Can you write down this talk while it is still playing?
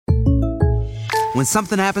When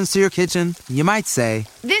something happens to your kitchen, you might say,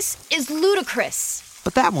 "This is ludicrous."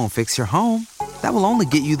 But that won't fix your home. That will only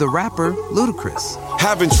get you the rapper, Ludacris.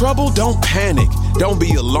 Having trouble? Don't panic. Don't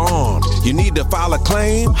be alarmed. You need to file a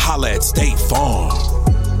claim? Holla at State Farm.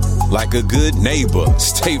 Like a good neighbor,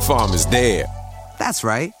 State Farm is there. That's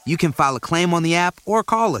right. You can file a claim on the app or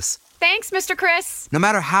call us. Thanks, Mr. Chris. No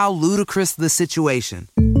matter how ludicrous the situation,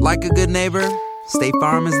 like a good neighbor, State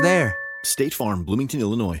Farm is there. State Farm, Bloomington,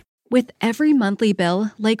 Illinois. With every monthly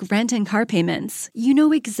bill, like rent and car payments, you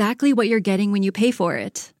know exactly what you're getting when you pay for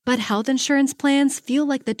it. But health insurance plans feel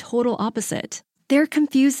like the total opposite. They're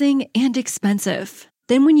confusing and expensive.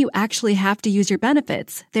 Then when you actually have to use your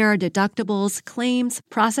benefits, there are deductibles, claims,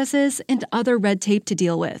 processes, and other red tape to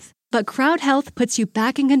deal with. But Crowd Health puts you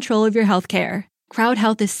back in control of your health care. Crowd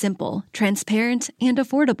Health is simple, transparent, and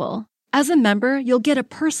affordable. As a member, you'll get a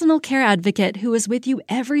personal care advocate who is with you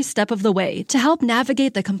every step of the way to help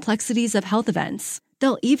navigate the complexities of health events.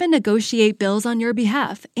 They'll even negotiate bills on your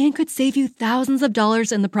behalf and could save you thousands of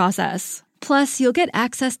dollars in the process. Plus, you'll get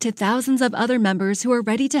access to thousands of other members who are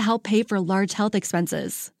ready to help pay for large health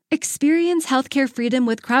expenses. Experience healthcare freedom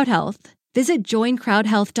with Crowd Health. Visit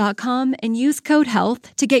joincrowdhealth.com and use code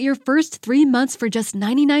HEALTH to get your first 3 months for just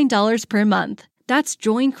 $99 per month. That's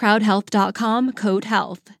joincrowdhealth.com, code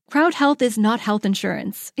HEALTH. Crowd Health is not health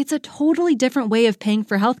insurance. It's a totally different way of paying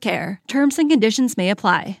for healthcare. Terms and conditions may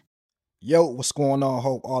apply. Yo, what's going on?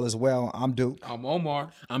 Hope all is well. I'm Duke. I'm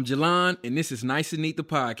Omar. I'm Jalan, and this is Nice and Neat, the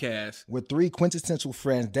podcast. We're 3 quintessential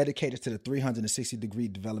friends dedicated to the 360-degree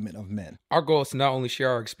development of men. Our goal is to not only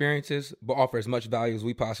share our experiences, but offer as much value as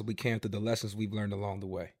we possibly can through the lessons we've learned along the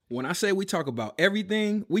way. When I say we talk about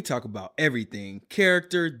everything, we talk about everything.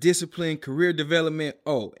 Character, discipline, career development.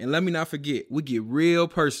 Oh, and let me not forget, we get real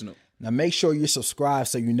personal. Now make sure you're subscribed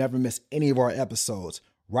so you never miss any of our episodes.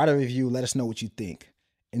 Write a review, let us know what you think.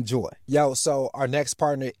 Enjoy. Yo, so our next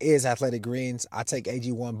partner is Athletic Greens. I take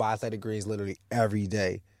AG1 by Athletic Greens literally every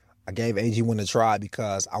day. I gave AG1 a try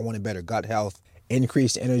because I wanted better gut health,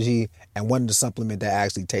 increased energy, and wanted a supplement that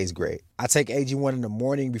actually tastes great. I take AG1 in the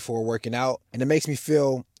morning before working out, and it makes me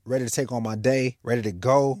feel ready to take on my day, ready to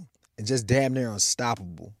go, and just damn near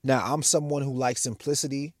unstoppable. Now, I'm someone who likes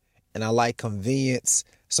simplicity, and I like convenience,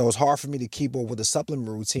 so it's hard for me to keep up with a supplement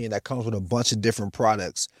routine that comes with a bunch of different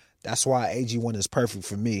products. That's why AG1 is perfect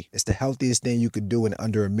for me. It's the healthiest thing you could do in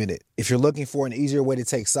under a minute. If you're looking for an easier way to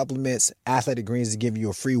take supplements, Athletic Greens is giving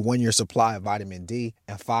you a free 1-year supply of vitamin D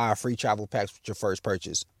and 5 free travel packs with your first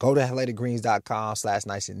purchase. Go to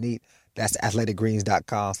athleticgreens.com/nice and neat. That's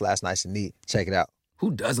athleticgreens.com/nice and neat. Check it out.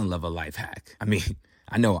 Who doesn't love a life hack? I mean,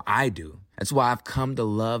 I know I do. That's why I've come to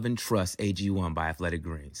love and trust AG1 by Athletic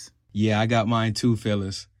Greens. Yeah, I got mine too,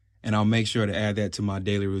 fellas. And I'll make sure to add that to my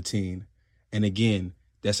daily routine. And again,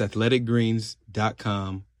 that's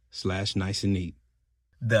athleticgreens.com/nice and neat.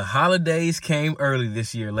 The holidays came early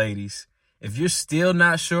this year, ladies. If you're still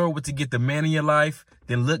not sure what to get the man in your life,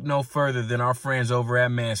 then look no further than our friends over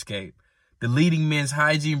at Manscaped. The leading men's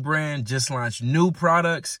hygiene brand just launched new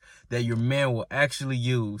products that your man will actually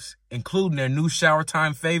use, including their new shower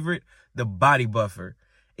time favorite, the Body Buffer.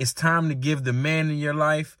 It's time to give the man in your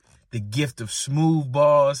life the gift of smooth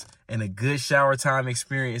balls and a good shower time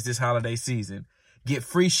experience this holiday season. Get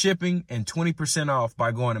free shipping and 20% off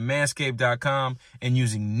by going to manscaped.com and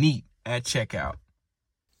using NEAT at checkout.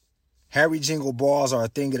 Hairy jingle balls are a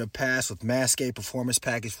thing of the past with Manscaped Performance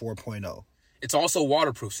Package 4.0. It's also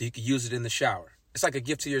waterproof, so you can use it in the shower. It's like a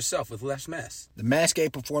gift to yourself with less mess. The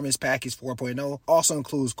Manscaped Performance Package 4.0 also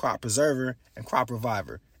includes Crop Preserver and Crop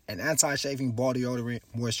Reviver, an anti-chafing ball deodorant,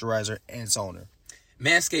 moisturizer, and toner.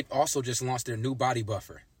 Manscaped also just launched their new Body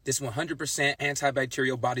Buffer. This 100%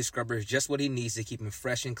 antibacterial body scrubber is just what he needs to keep him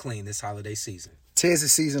fresh and clean this holiday season. 'Tis the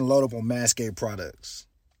season load up on Manscaped products.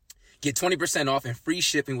 Get 20% off and free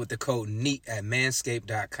shipping with the code NEAT at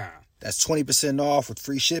manscaped.com. That's 20% off with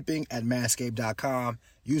free shipping at manscaped.com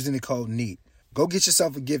using the code NEAT. Go get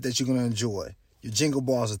yourself a gift that you're going to enjoy. Your jingle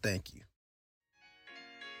balls will thank you.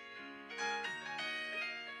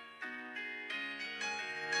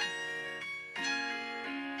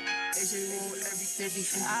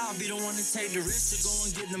 I'll be the one to take the risk to go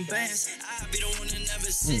and get them bands. I'll be the one to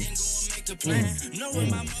never sit and go and make a plan.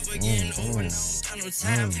 Knowing my mother getting old and I don't got no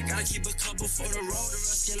time. Gotta keep a couple for the road, the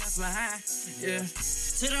rest get left behind. Yeah.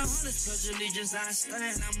 To the hundreds, pledge allegiance, I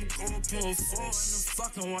stand. I'm gonna pull forward in the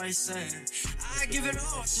fucking white sand. I give it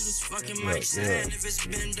all to this fucking mic stand. If it's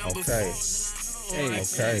been done before, then I know.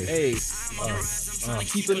 Hey,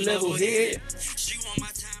 keep a level head.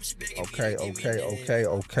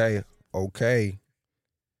 Okay.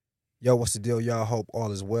 Yo, what's the deal, y'all? Hope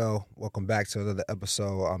all is well. Welcome back to another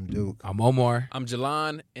episode. I'm Duke. I'm Omar. I'm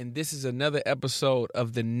Jalan, and this is another episode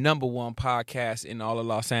of the #1 podcast in all of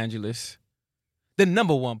Los Angeles. The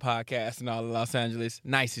 #1 podcast in all of Los Angeles.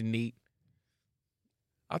 Nice and neat.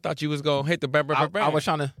 I thought you was going to hit the bam, bam, bam, bam. I was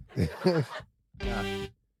trying to.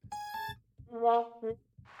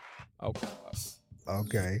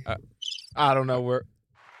 Okay. I don't know where.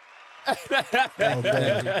 Thank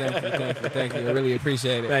you. I really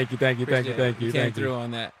appreciate it. Thank you. Came through on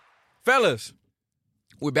that. Fellas,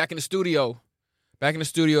 we're back in the studio. Back in the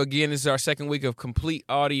studio again. This is our second week of complete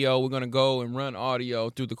audio. We're going to go and run audio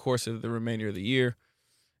through the course of the remainder of the year.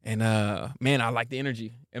 And, man, I like the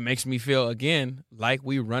energy. It makes me feel, again, like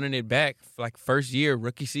we running it back. Like first year,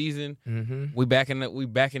 rookie season. Mm-hmm. We back in the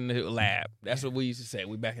lab. That's what we used to say.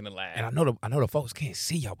 We back in the lab. And I know the folks can't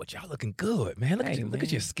see y'all, but y'all looking good, man. Look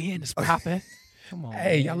at your skin. It's popping. Come on,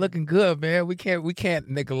 hey, man. y'all looking good, man. We can't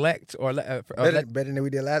neglect or better than we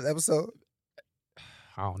did last episode.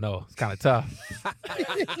 I don't know. It's kind of tough.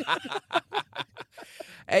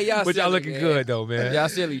 Hey, y'all but silly, y'all looking man. good, though, man. Y'all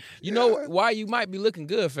silly. You know why you might be looking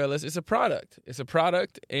good, fellas? It's a product.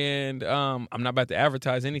 And I'm not about to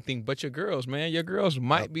advertise anything but your girls, man. Your girls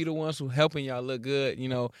might be the ones who helping y'all look good, you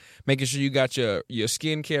know, making sure you got your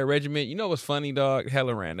skincare regimen. You know what's funny, dog?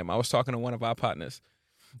 Hella random. I was talking to one of our partners,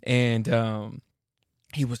 and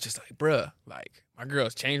he was just like, bruh, like, my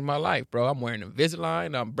girls changed my life, bro. I'm wearing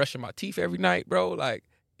Invisalign. I'm brushing my teeth every night, bro. Like,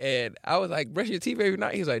 and I was like, brush your teeth every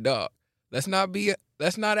night? He was like, dog, let's not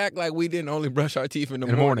act like we didn't only brush our teeth in the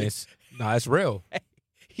mornings. No, it's real.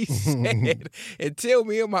 He said, until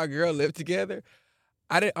me and my girl lived together,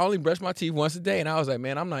 I only brush my teeth once a day. And I was like,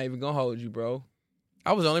 man, I'm not even going to hold you, bro.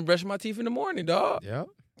 I was only brushing my teeth in the morning, dog. Yeah.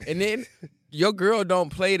 And then your girl don't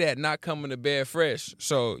play that not coming to bed fresh.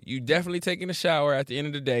 So you definitely taking a shower at the end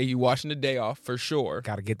of the day. You washing the day off for sure.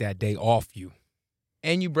 Got to get that day off you.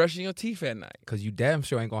 And you brushing your teeth at night. Because you damn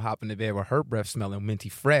sure ain't going to hop in the bed with her breath smelling minty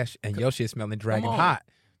fresh and your shit smelling dragon hot.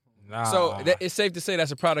 Nah. So it's safe to say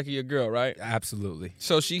that's a product of your girl, right? Absolutely.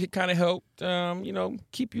 So she kind of helped,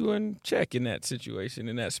 keep you in check in that situation,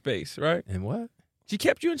 in that space, right? And what? She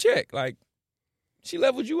kept you in check. Like, she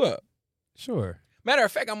leveled you up. Sure. Matter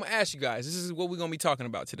of fact, I'm going to ask you guys, this is what we're going to be talking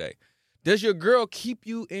about today. Does your girl keep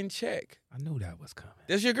you in check? I knew that was coming.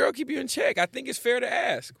 Does your girl keep you in check? I think it's fair to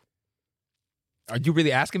ask. Are you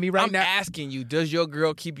really asking me now? I'm asking you, does your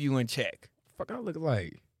girl keep you in check? Fuck, I look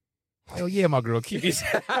like. Hell yeah, my girl keep me.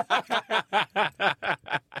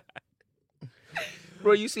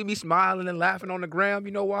 Bro, you see me smiling and laughing on the gram.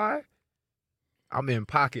 You know why? I'm in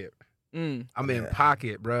pocket. I'm in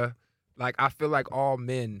pocket, bro. Like, I feel like all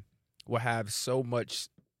men will have so much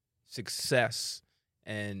success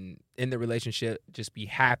and in the relationship just be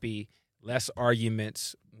happy, less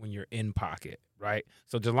arguments when you're in pocket, right?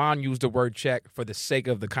 So Jalan used the word check for the sake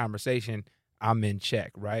of the conversation. I'm in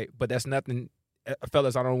check, right? But that's nothing,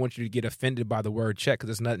 fellas, I don't want you to get offended by the word check because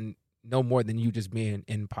it's nothing, no more than you just being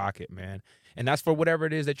in pocket, man. And that's for whatever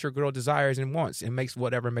it is that your girl desires and wants. It makes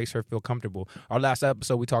whatever makes her feel comfortable. Our last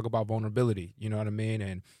episode, we talk about vulnerability, you know what I mean?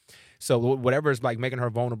 And so whatever is like making her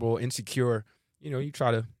vulnerable, insecure, you try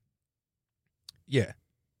to,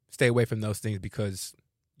 stay away from those things because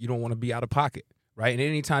you don't want to be out of pocket, right? And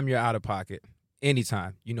anytime you're out of pocket, it's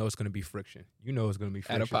going to be friction. It's going to be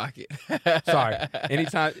friction. Out of pocket. Sorry.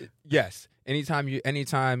 Anytime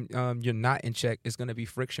you're not in check, it's going to be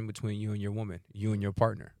friction between you and your woman, you and your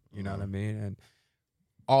partner. You know what I mean? And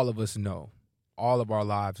all of us know all of our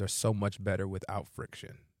lives are so much better without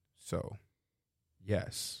friction. So,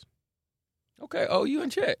 yes. Okay. Oh, you in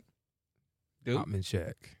check, dude? I'm in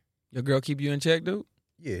check. Your girl keep you in check, dude?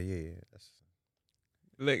 Yeah.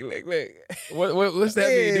 Look. What's that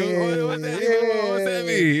mean, dude? What's that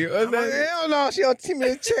mean? Hell no, she don't keep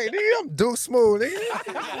me in check, nigga. I'm Duke Smooth,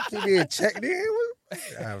 nigga. Keep me in check, nigga.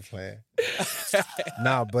 I'm playing.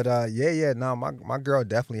 My girl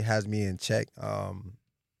definitely has me in check.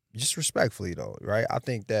 Just respectfully though, right? I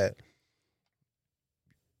think that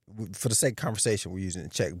for the sake of conversation, we're using in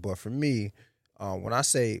check. But for me, when I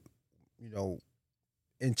say,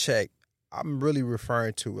 in check, I'm really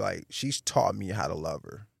referring to like she's taught me how to love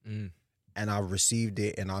her, and I've received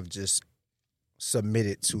it, and I've just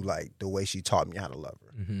submitted to like the way she taught me how to love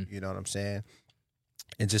her. Mm-hmm. You know what I'm saying?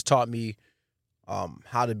 And just taught me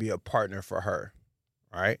how to be a partner for her,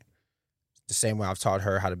 right? The same way I've taught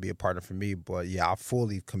her how to be a partner for me. But yeah, I'm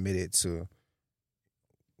fully committed to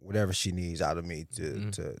whatever she needs out of me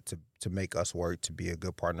to make us work, to be a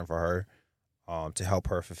good partner for her. To help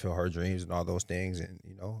her fulfill her dreams and all those things. And,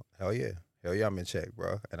 hell yeah, I'm in check,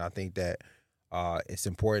 bro. And I think that it's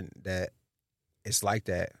important that it's like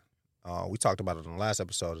that we talked about it in the last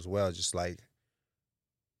episode as well, just like,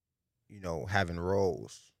 having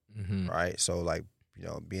roles, right? So like,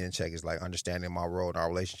 being in check is like understanding my role in our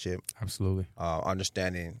relationship. Absolutely.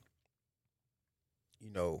 Understanding,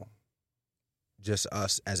 just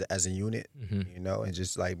us as a unit, and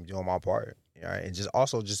just like doing my part, right? And just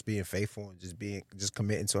also just being faithful and just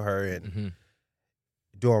committing to her and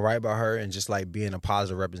doing right by her and just like being a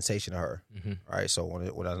positive representation of her, right? So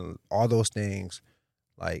when all those things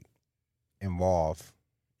like involve,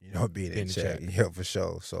 being in check, yeah, for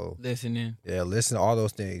sure. So Listening. Yeah, listen to all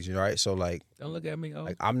those things, right? So like, Don't look at me. Oh.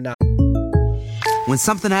 like I'm not. When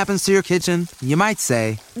something happens to your kitchen, you might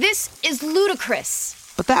say, This is ludicrous.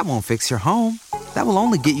 but that won't fix your home. That will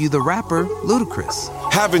only get you the rapper, Ludacris.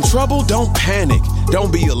 Having trouble? Don't panic.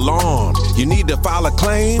 Don't be alarmed. You need to file a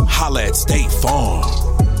claim? Holla at State Farm.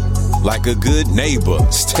 Like a good neighbor,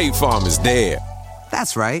 State Farm is there.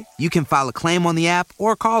 That's right. You can file a claim on the app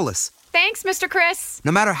or call us. Thanks, Mr. Chris.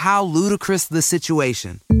 No matter how ludicrous the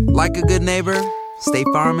situation, like a good neighbor, State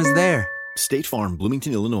Farm is there. State Farm,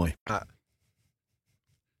 Bloomington, Illinois. I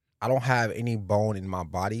don't have any bone in my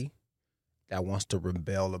body that wants to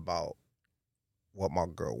rebel about what my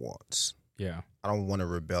girl wants. Yeah. I don't want to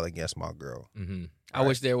rebel against my girl. Mm-hmm. I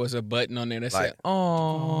wish there was a button on there that Like- said,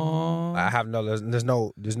 "Oh." I have no. There's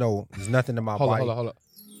nothing in my Hold body. on.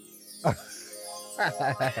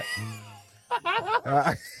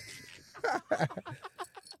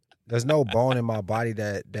 There's no bone in my body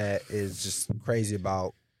that is just crazy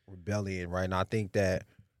about rebellion, right? And I think that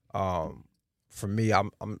for me,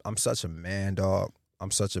 I'm such a man, dog.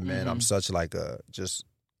 I'm such a man. I'm such like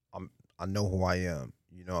I know who I am.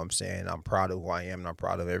 You know what I'm saying? I'm proud of who I am, and I'm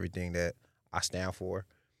proud of everything that I stand for.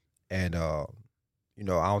 And I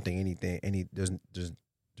don't think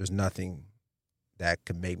there's nothing that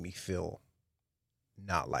could make me feel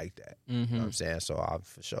not like that. You know what I'm saying? So I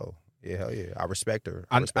for sure. Yeah, hell yeah. I respect her.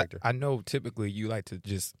 I respect her. I know typically you like to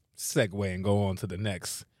just segue and go on to the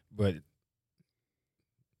next, but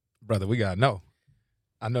brother, we gotta know.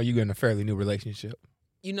 I know you're in a fairly new relationship.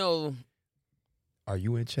 Are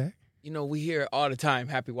you in check? We hear all the time,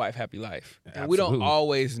 happy wife, happy life. And Absolutely. we don't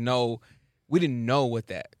always know, we didn't know what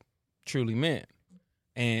that truly meant.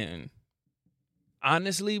 And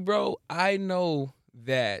honestly, bro, I know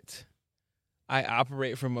that I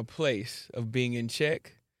operate from a place of being in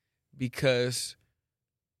check because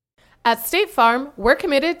At State Farm, we're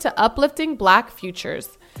committed to uplifting Black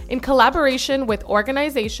futures. In collaboration with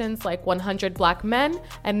organizations like 100 Black Men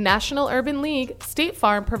and National Urban League, State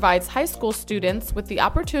Farm provides high school students with the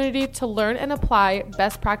opportunity to learn and apply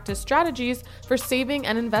best practice strategies for saving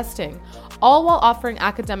and investing, all while offering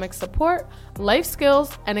academic support, life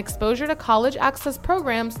skills, and exposure to college access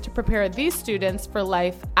programs to prepare these students for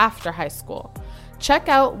life after high school. Check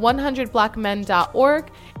out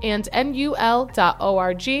 100blackmen.org and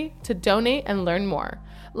NUL.org to donate and learn more.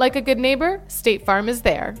 Like a good neighbor, State Farm is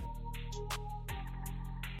there.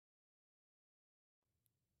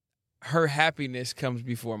 her happiness comes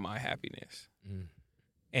before my happiness.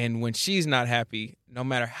 And when she's not happy, no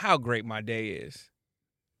matter how great my day is,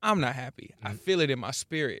 I'm not happy. I feel it in my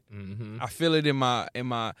spirit. I feel it in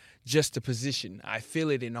my juxtaposition. I feel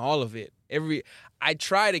it in all of it. I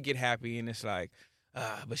try to get happy, and it's like,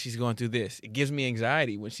 but she's going through this. It gives me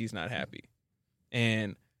anxiety when she's not happy.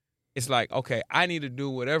 And it's like, okay, I need to do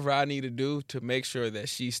whatever I need to do to make sure that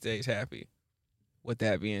she stays happy. With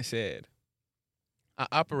that being said, I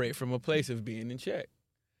operate from a place of being in check,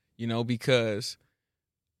 because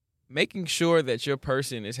making sure that your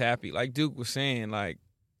person is happy, like Duke was saying, like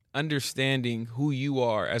understanding who you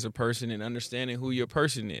are as a person and understanding who your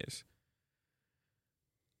person is.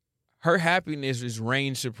 Her happiness is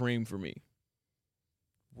reign supreme for me.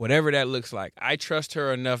 Whatever that looks like. I trust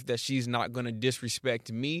her enough that she's not going to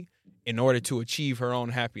disrespect me in order to achieve her own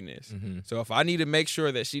happiness. So if I need to make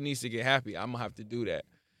sure that she needs to get happy, I'm going to have to do that.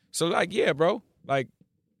 So like, yeah, bro, like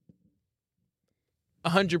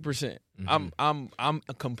 100%. I'm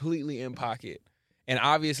completely in pocket. And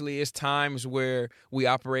obviously it's times where we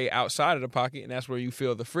operate outside of the pocket, and that's where you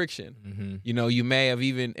feel the friction. You may have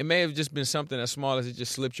it may have just been something as small as it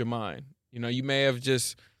just slipped your mind. You may have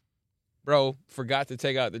just, forgot to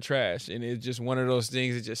take out the trash, and it's just one of those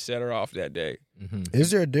things that just set her off that day.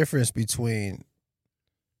 Is there a difference between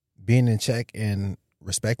being in check and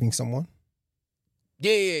respecting someone?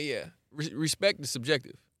 Yeah. Respect is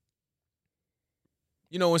subjective.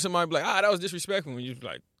 When somebody be like, that was disrespectful, and you're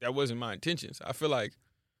like, that wasn't my intentions. I feel like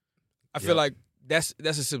that's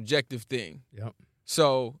a subjective thing. Yep.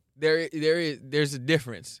 So there's a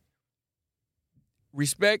difference.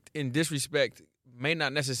 Respect and disrespect may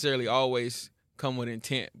not necessarily always come with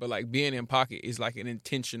intent, but like being in pocket is like an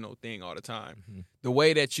intentional thing all the time. Mm-hmm.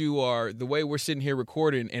 The way we're sitting here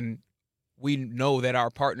recording, and we know that our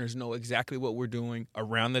partners know exactly what we're doing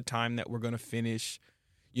around the time that we're going to finish.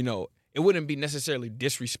 You know, it wouldn't be necessarily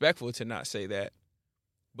disrespectful to not say that,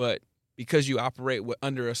 but because you operate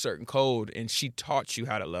under a certain code, and she taught you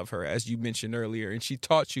how to love her, as you mentioned earlier, and she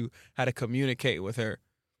taught you how to communicate with her,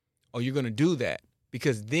 you're going to do that,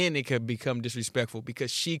 because then it could become disrespectful because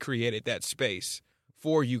she created that space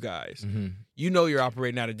for you guys. Mm-hmm. You know you're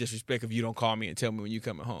operating out of disrespect if you don't call me and tell me when you're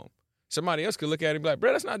coming home. Somebody else could look at it and be like,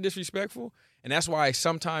 bro, that's not disrespectful. And that's why it's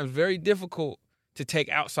sometimes very difficult to take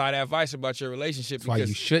outside advice about your relationship. That's why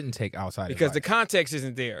you shouldn't take outside advice. Because the context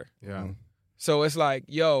isn't there. Yeah. Mm-hmm. So it's like,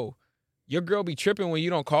 yo, your girl be tripping when you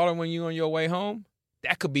don't call her when you on your way home.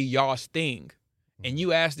 That could be y'all's thing. And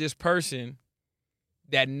you ask this person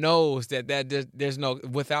that knows that there's no,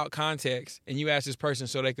 without context, and you ask this person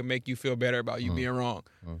so they can make you feel better about you being wrong.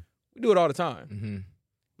 We do it all the time. Mm-hmm.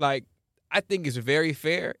 Like, I think it's very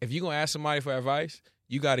fair. If you're going to ask somebody for advice,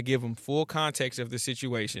 you got to give them full context of the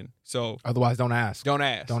situation. So otherwise, don't ask. Don't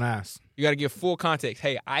ask. Don't ask. You got to give full context.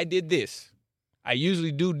 Hey, I did this. I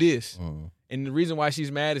usually do this. And the reason why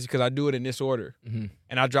she's mad is because I do it in this order. Mm-hmm.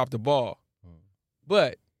 And I dropped the ball.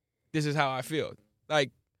 But this is how I feel.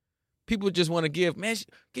 Like, people just want to give, man,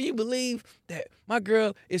 can you believe that my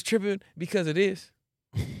girl is tripping because of this?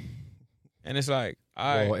 And it's like,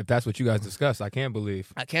 all right. Well, if that's what you guys discussed, I can't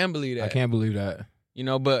believe. I can't believe that. I can't believe that. You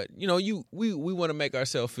know, but, you know, we want to make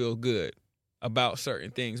ourselves feel good about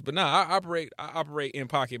certain things. But I operate in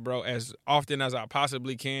pocket, bro, as often as I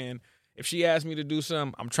possibly can. If she asks me to do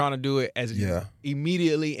something, I'm trying to do it as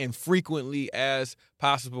immediately and frequently as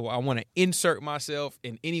possible. I want to insert myself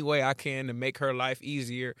in any way I can to make her life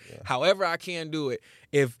easier. Yeah. However I can do it.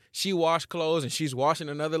 If she washed clothes and she's washing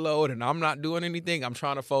another load and I'm not doing anything, I'm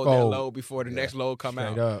trying to fold that load before the next load come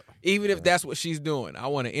out. Up. Even if that's what she's doing, I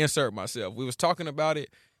want to insert myself. We was talking about it.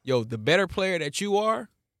 Yo, the better player that you are,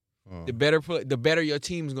 the better your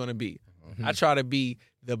team's going to be. Mm-hmm. I try to be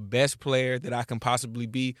the best player that I can possibly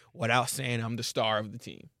be without saying I'm the star of the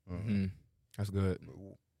team. Mm-hmm. That's good.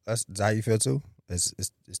 That's how you feel too?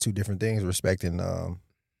 It's two different things, respect and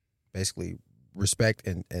basically respect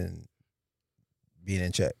and being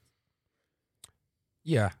in check.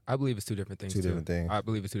 Yeah, I believe it's two different things. Two different things. I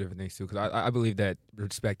believe it's two different things too, because I believe that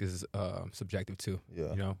respect is subjective too.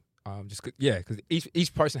 Yeah. You know, because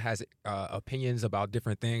each person has opinions about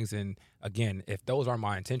different things, and again, if those aren't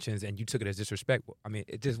my intentions and you took it as disrespect, I mean,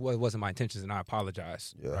 it just wasn't my intentions, and I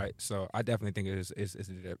apologize. Yeah. Right. So I definitely think it is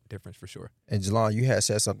a difference for sure. And Jalon, you had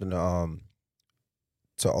said something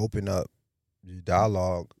to open up the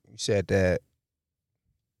dialogue. You said that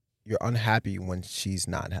you're unhappy when she's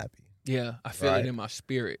not happy. Yeah, I feel it in my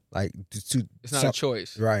spirit. Like it's not a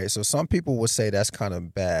choice, right? So some people would say that's kind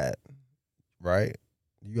of bad, right?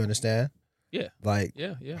 You understand? Yeah. Like,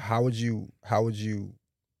 yeah. How would you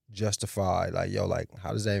justify, like, yo, like,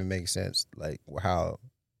 how does that even make sense? Like, how,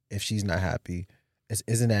 if she's not happy,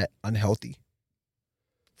 isn't that unhealthy?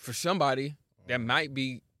 For somebody, that might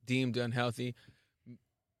be deemed unhealthy.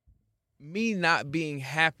 Me not being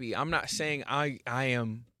happy, I'm not saying I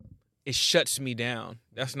am, it shuts me down.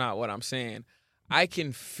 That's not what I'm saying. I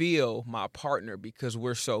can feel my partner because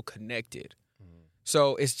we're so connected.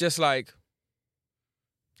 So it's just like,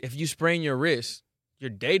 if you sprain your wrist, your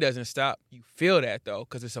day doesn't stop. You feel that, though,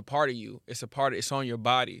 because it's a part of you. It's on your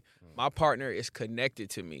body. My partner is connected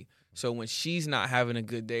to me. So when she's not having a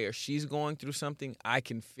good day or she's going through something, I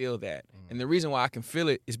can feel that. And the reason why I can feel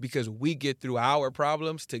it is because we get through our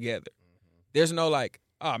problems together. There's no like,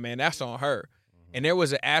 oh, man, that's on her. And there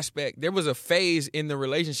was a phase in the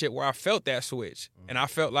relationship where I felt that switch. And I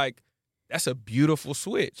felt like that's a beautiful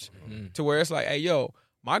switch to where it's like, hey, yo,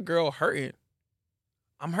 my girl hurting.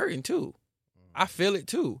 I'm hurting too. I feel it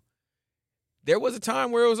too. There was a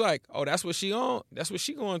time where it was like, oh, that's what she on. That's what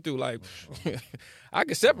she going through. Like, I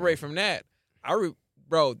could separate from that.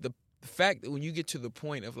 Bro, the fact that when you get to the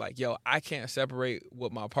point of like, yo, I can't separate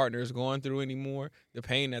what my partner is going through anymore. The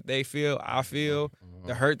pain that they feel, I feel.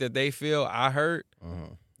 The hurt that they feel, I hurt.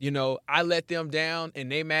 You know, I let them down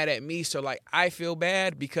and they mad at me. So like, I feel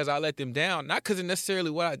bad because I let them down. Not because of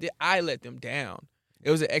necessarily what I did. I let them down. It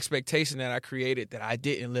was an expectation that I created that I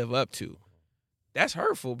didn't live up to. That's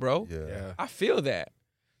hurtful, bro. Yeah. I feel that.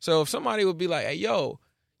 So if somebody would be like, hey, yo,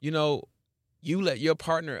 you know, you let your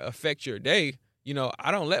partner affect your day, you know, I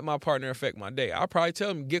don't let my partner affect my day. I'll probably tell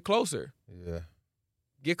them, get closer. Yeah.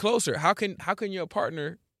 Get closer. How can your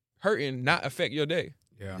partner hurting not affect your day?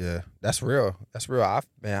 Yeah. That's real. That's real. I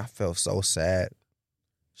felt so sad.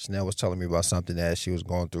 Chanel was telling me about something that she was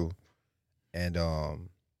going through. And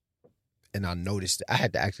and I noticed, I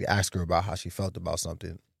had to actually ask her about how she felt about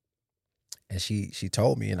something. And she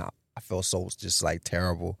told me, and I felt so just like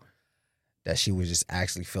terrible that she was just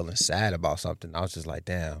actually feeling sad about something. I was just like,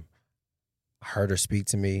 damn, I heard her speak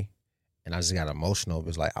to me and I just got emotional. It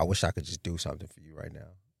was like, I wish I could just do something for you right now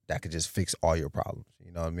that could just fix all your problems.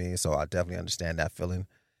 You know what I mean? So I definitely understand that feeling.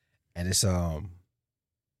 And it's,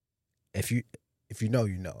 if you know,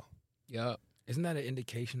 you know. Yeah. Isn't that an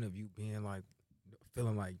indication of you being like,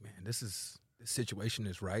 feeling like, man, this situation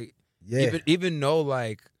is right? Yeah. Even though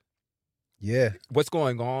like, yeah, what's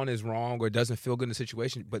going on is wrong or doesn't feel good in the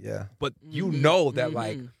situation, but you Mm-hmm. know that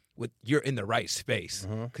like you're in the right space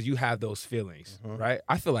because you have those feelings, right?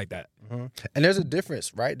 I feel like that. And there's a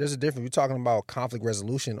difference, right? There's a difference. We're talking about conflict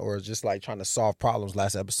resolution or just like trying to solve problems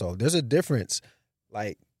last episode. There's a difference.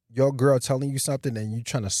 Like your girl telling you something and you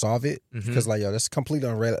trying to solve it because like, yo, that's completely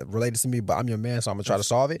unrelated to me, but I'm your man, so I'm going to try to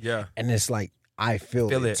solve it. Yeah. And it's like, I feel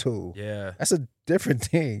it too. Yeah. That's a different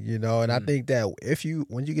thing, you know? And I think that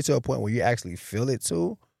when you get to a point where you actually feel it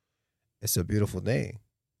too, it's a beautiful thing.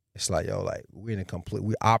 It's like, yo, like we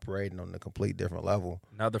operating on a complete different level.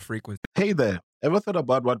 Another frequency. Hey there, ever thought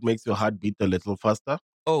about what makes your heart beat a little faster?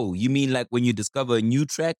 Oh, you mean like when you discover a new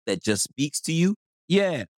track that just speaks to you?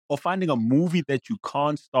 Yeah, or finding a movie that you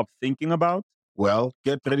can't stop thinking about? Well,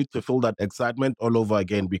 get ready to feel that excitement all over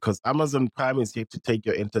again because Amazon Prime is here to take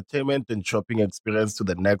your entertainment and shopping experience to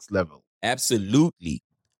the next level. Absolutely.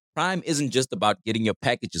 Prime isn't just about getting your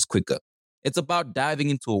packages quicker. It's about diving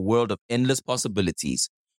into a world of endless possibilities,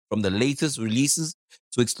 from the latest releases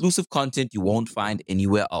to exclusive content you won't find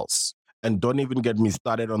anywhere else. And don't even get me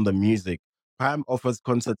started on the music. Prime offers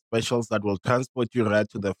concert specials that will transport you right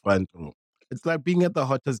to the front row. It's like being at the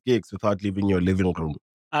hottest gigs without leaving your living room.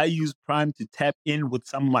 I use Prime to tap in with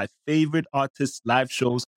some of my favorite artists' live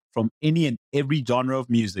shows from any and every genre of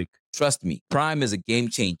music. Trust me, Prime is a game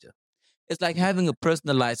changer. It's like having a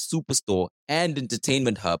personalized superstore and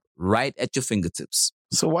entertainment hub right at your fingertips.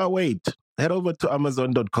 So why wait? Head over to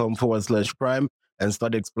amazon.com/Prime and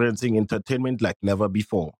start experiencing entertainment like never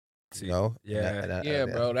before. You know? Yeah,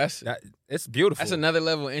 bro. It's beautiful. That's another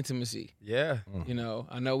level of intimacy. Yeah. You know,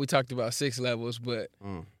 I know we talked about 6 levels, but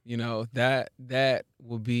you know, that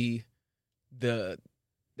will be the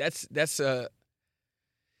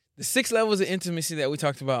 6 levels of intimacy that we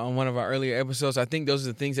talked about on one of our earlier episodes. I think those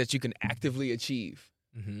are the things that you can actively achieve.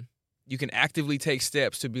 You can actively take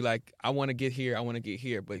steps to be like, I want to get here, I want to get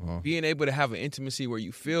here. But being able to have an intimacy where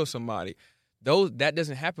you feel somebody, that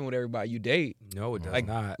doesn't happen with everybody you date. No, it does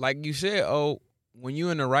not. Like you said, when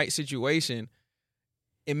you're in the right situation,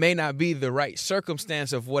 it may not be the right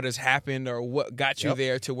circumstance of what has happened or what got you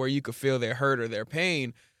there to where you could feel their hurt or their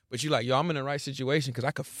pain. But you're like, yo, I'm in the right situation because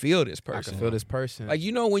I could feel this person. I can feel this person. Like,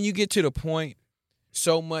 you know, when you get to the point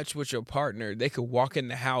so much with your partner, they could walk in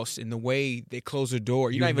the house and the way they close the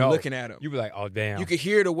door, you're not even looking at them. You be like, oh, damn. You could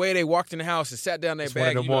hear the way they walked in the house and sat down their It's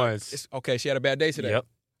bag. one of them ones. Okay, she had a bad day today. Yep.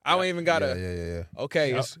 I don't even got to. Yeah.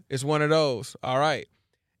 Okay, it's one of those. All right.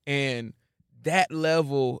 And that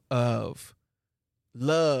level of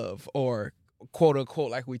love or quote unquote,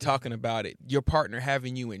 like we talking about it, your partner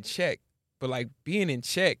having you in check, but like being in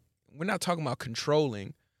check, we're not talking about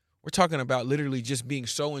controlling. We're talking about literally just being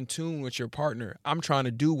so in tune with your partner. I'm trying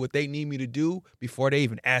to do what they need me to do before they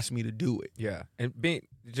even ask me to do it. Yeah. And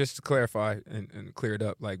just to clarify and clear it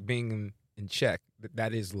up, like being in check,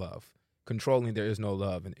 that is love. Controlling, there is no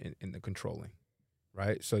love in the controlling,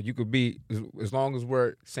 right? So you could be, as long as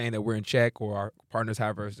we're saying that we're in check or our partners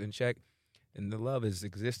have us in check, and the love is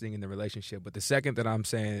existing in the relationship. But the second that I'm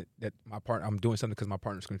saying that I'm doing something because my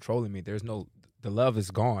partner's controlling me, the love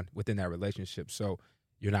is gone within that relationship. So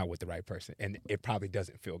you're not with the right person, and it probably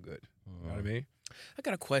doesn't feel good. You know what I mean? I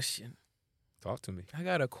got a question. Talk to me. I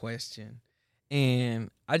got a question.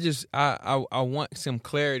 And I want some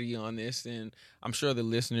clarity on this, and I'm sure the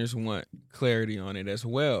listeners want clarity on it as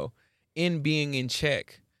well. In being in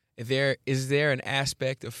check, is there an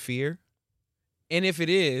aspect of fear? And if it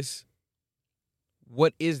is,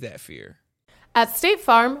 what is that fear? At State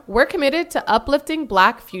Farm, we're committed to uplifting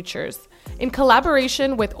Black futures. In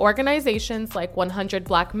collaboration with organizations like 100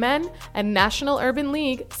 Black Men and National Urban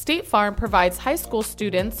League, State Farm provides high school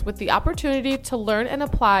students with the opportunity to learn and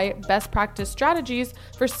apply best practice strategies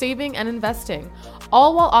for saving and investing,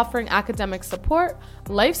 all while offering academic support,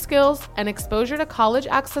 life skills, and exposure to college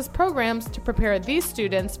access programs to prepare these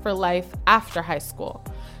students for life after high school.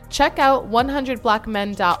 Check out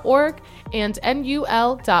 100blackmen.org and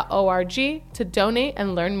NUL.org to donate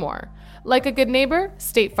and learn more. Like a good neighbor,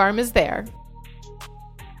 State Farm is there.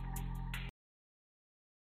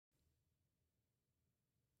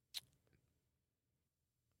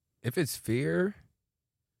 If it's fear,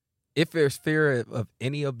 if there's fear of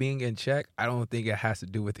any of being in check, I don't think it has to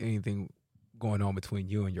do with anything going on between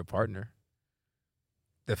you and your partner.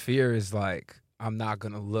 The fear is like, I'm not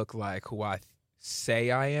going to look like who I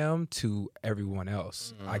say I am to everyone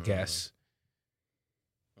else, I guess.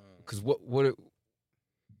 Because what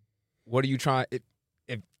are you trying,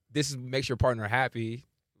 if this makes your partner happy,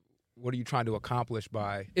 what are you trying to accomplish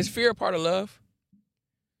by? Is fear a part of love?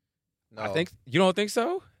 No. I think, you don't think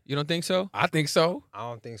so? You don't think so? I think so. I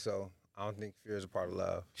don't think so. I don't think fear is a part of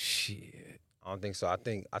love. Shit. I don't think so. I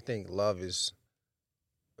think love is,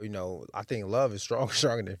 I think love is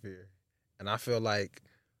stronger than fear. And I feel like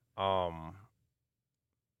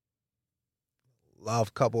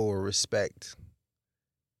love coupled with respect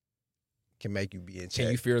can make you be in check.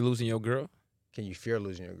 Can you fear losing your girl? Can you fear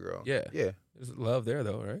losing your girl? Yeah. Yeah. There's love there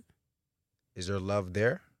though, right? Is there love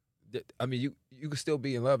there? I mean, you can still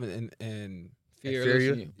be in love and fear you?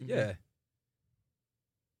 losing you. Yeah.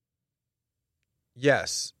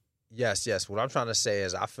 Yes. What I'm trying to say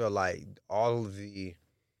is I feel like all of the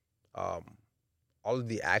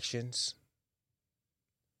actions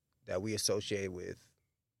that we associate with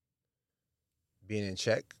being in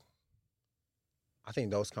check, I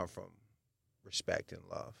think those come from respect and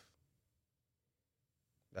love.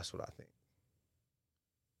 That's what I think.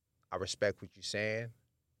 I respect what you're saying.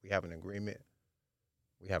 We have an agreement.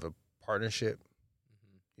 We have a partnership.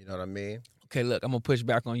 You know what I mean? Okay, look, I'm going to push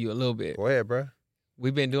back on you a little bit. Go ahead, bro.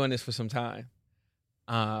 We've been doing this for some time.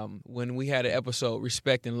 When we had an episode,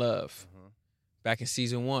 Respect and Love, back in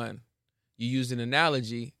season 1, you used an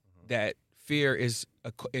analogy that fear is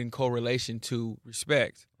in correlation to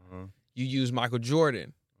respect. You use Michael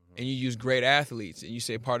Jordan, and you use great athletes, and you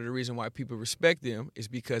say part of the reason why people respect them is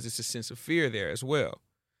because it's a sense of fear there as well.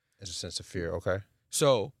 It's a sense of fear, okay.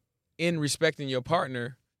 So, in respecting your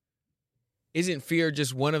partner, isn't fear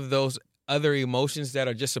just one of those other emotions that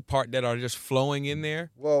are just flowing in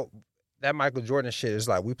there? Well, that Michael Jordan shit is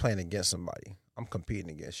like we playing against somebody. I'm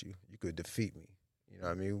competing against you. You could defeat me. You know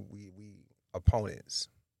what I mean? We opponents.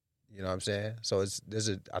 You know what I'm saying? So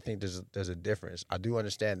I think there's a difference. I do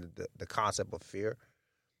understand the concept of fear.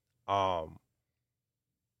 But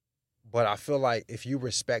I feel like if you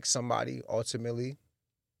respect somebody, ultimately,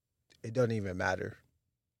 it doesn't even matter.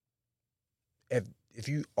 If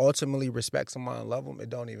you ultimately respect someone and love them, it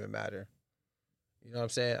don't even matter. You know what I'm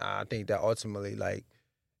saying? I think that ultimately, like,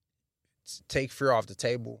 take fear off the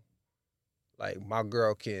table. Like, my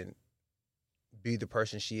girl can be the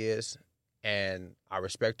person she is, and I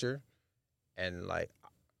respect her, and, like,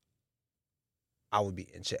 I would be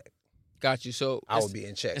in check. Got you. So I would be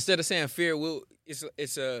in check. Instead of saying fear,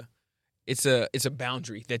 it's a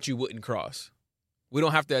boundary that you wouldn't cross. We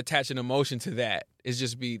don't have to attach an emotion to that. This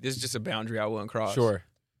is just a boundary I wouldn't cross. Sure.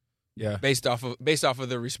 Yeah. Based off of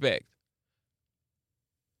the respect.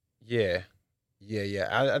 Yeah.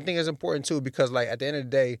 I think it's important too because, like, at the end of the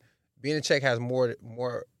day, being in check has more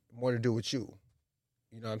to do with you.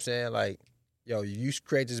 You know what I'm saying? Like, yo, you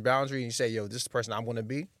create this boundary and you say, yo, this is the person I'm going to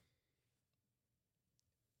be.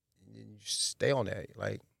 And you stay on that.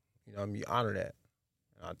 Like, you know, you honor that.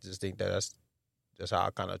 And I just think that's how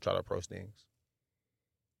I kind of try to approach things.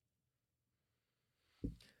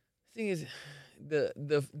 Thing is,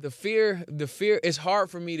 the fear. It's hard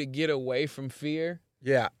for me to get away from fear.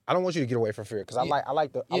 Yeah, I don't want you to get away from fear because I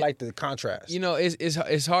like the contrast. You know,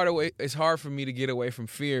 it's hard for me to get away from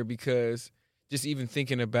fear because just even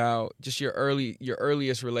thinking about just your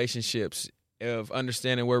earliest relationships of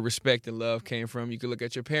understanding where respect and love came from. You could look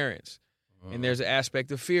at your parents, and there's an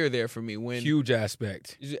aspect of fear there for me. Huge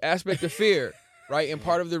aspect. There's an aspect of fear. Right, and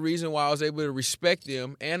part of the reason why I was able to respect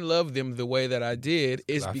them and love them the way that I did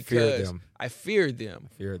is because I feared them.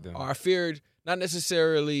 Or I feared not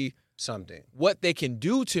necessarily something what they can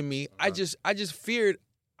do to me. I just feared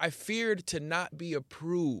to not be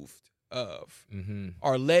approved of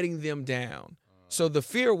or letting them down. So the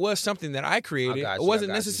fear was something that I created. It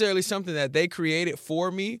wasn't necessarily something that they created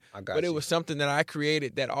for me, but it was something that I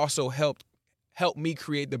created that also helped me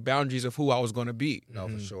create the boundaries of who I was going to be. No,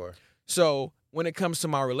 for sure. So when it comes to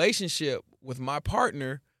my relationship with my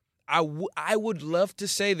partner, I would love to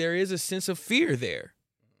say there is a sense of fear there.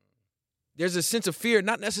 There's a sense of fear,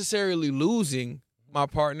 not necessarily losing my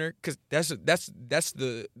partner, because that's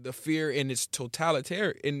the fear in its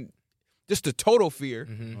totalitarian, in just the total fear.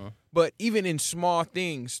 But even in small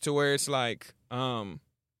things, to where it's like, we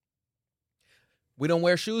don't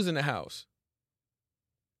wear shoes in the house.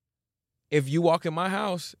 If you walk in my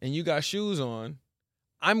house and you got shoes on,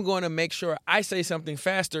 I'm going to make sure I say something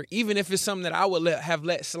faster, even if it's something that I would have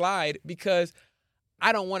let slide, because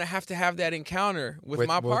I don't want to have that encounter with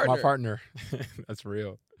my partner. My partner. That's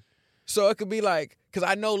real. So it could be like, because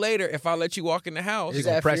I know later if I let you walk in the house, Is you're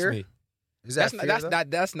gonna that press fear? me. Is that fear, though?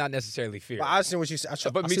 That's not necessarily fear. But I understand what you said.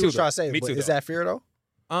 But I me see too, what you're trying to though. say. Me But too, is though. that fear though?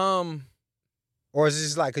 Or is it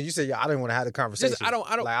just like, because you said, I didn't want to have the conversation. I don't.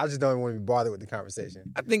 Like, I just don't want to be bothered with the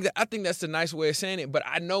conversation. I think that's the nice way of saying it. But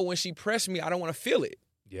I know when she pressed me, I don't want to feel it.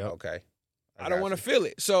 Yeah. Okay. I don't want to feel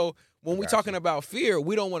it. So when we're talking about fear,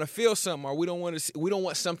 we don't want to feel something, or we don't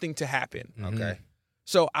want something to happen. Okay.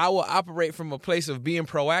 So I will operate from a place of being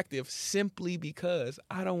proactive simply because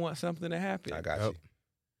I don't want something to happen. I got you.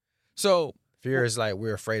 So Fear is like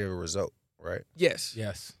we're afraid of a result, right? yes.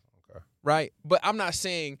 Yes. Right? But I'm not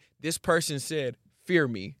saying this person said, fear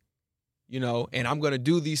me, and I'm going to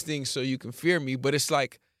do these things so you can fear me. But it's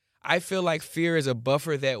like, I feel like fear is a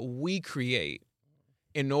buffer that we create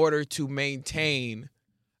in order to maintain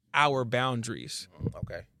our boundaries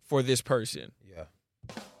Okay. for this person. Yeah.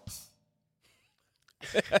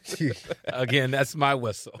 Again, that's my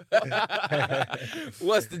whistle.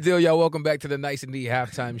 What's the deal, y'all? Welcome back to the Nice and Neat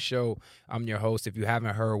Halftime Show. I'm your host. If you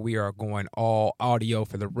haven't heard, we are going all audio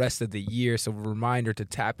for the rest of the year. So a reminder to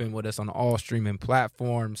tap in with us on all streaming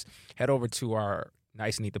platforms. Head over to our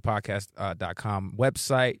niceandneatthepodcast.com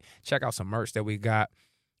website. Check out some merch that we got.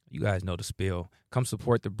 You guys know the spiel. Come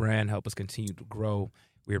support the brand. Help us continue to grow.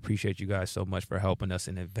 We appreciate you guys so much for helping us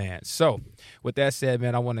in advance. So with that said,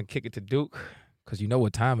 man, I want to kick it to Duke. Because you know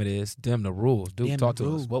what time it is. Dim the rules. Duke, talk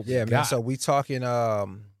to us. What we Yeah, got. man. So we talking a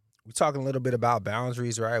little bit about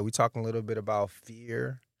boundaries, right? We talking a little bit about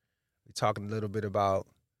fear. We talking a little bit about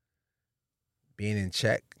being in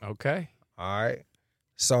check. Okay. All right.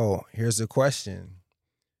 So here's the question.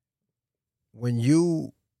 When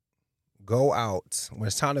you go out, when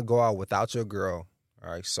it's time to go out without your girl,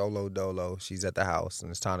 all right, solo dolo, she's at the house, and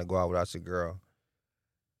it's time to go out without your girl,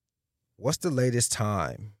 what's the latest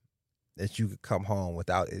time that you could come home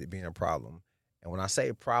without it being a problem? And when I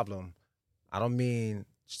say problem, I don't mean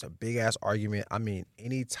just a big ass argument. I mean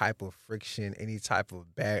any type of friction, any type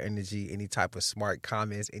of bad energy, any type of smart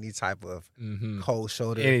comments, any type of cold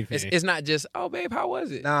shoulder. It's not just, oh, babe, how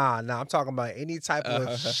was it? Nah, I'm talking about any type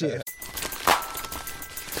of shit.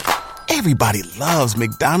 Everybody loves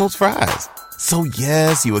McDonald's fries. So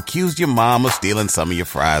yes, you accused your mom of stealing some of your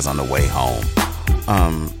fries on the way home.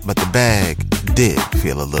 But the bag did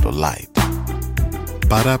feel a little light.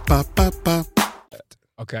 Ba-da-ba-ba-ba.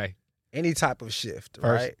 Okay. Any type of shift,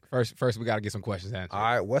 right? First, we got to get some questions answered. All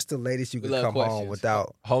right. What's the latest you We can love come home questions.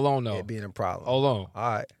 without Hold on, though. it being a problem? Hold on.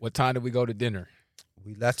 All right. What time did we go to dinner?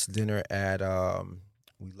 We left dinner at 9.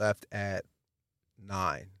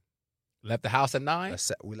 Left the house at 9?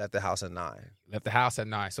 We left the house at 9. Left the house at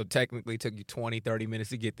 9. So technically it took you 20, 30 minutes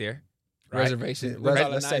to get there. Right. Reservation.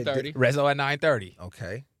 Let's say Rezo at 9:30.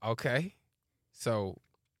 Okay. Okay. So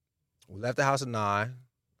we left the house at 9.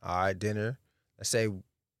 All right, dinner. Let's say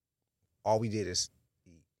all we did is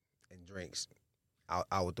eat and drinks out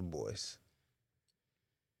with the boys.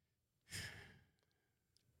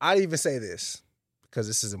 I'd even say this because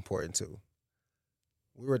this is important too.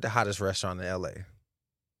 We were at the hottest restaurant in LA.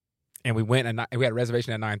 And we went and we had a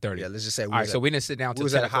reservation at 9:30. Yeah, let's just say all right, so we didn't sit down till 10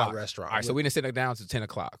 was at a o'clock. hot restaurant. All right, so we didn't sit down till 10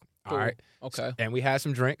 o'clock. Cool. All right. Okay. And we had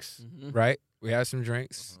some drinks, right? We had some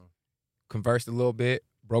drinks, conversed a little bit,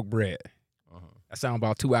 broke bread. That sounds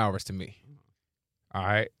about 2 hours to me. All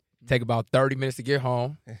right. Take about 30 minutes to get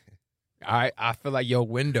home. All right. I feel like your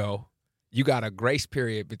window, you got a grace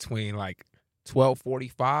period between like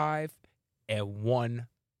 12:45 and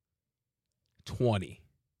 1:20.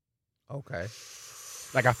 Okay.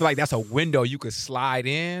 Like, I feel like that's a window you could slide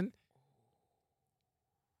in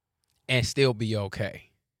and still be okay.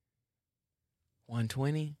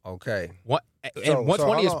 120. Okay. What? And So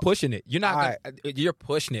 120 is hold on. pushing it. You're not. All You're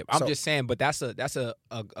pushing it. I'm So- just saying, but that's a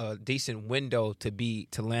decent window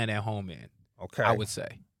to land at home in. Okay. I would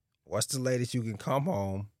say What's the latest you can come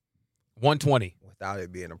home 120. without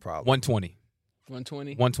it being a problem? 120.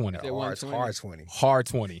 120. 120. Yeah, hard 20. Hard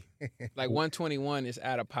 20. Like 121 is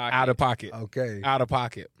out of pocket. Out of pocket. Okay. Out of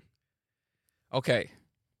pocket. Okay.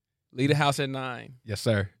 Leave the house at 9. Yes,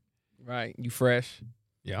 sir. Right. You fresh.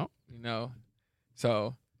 Yeah. You know.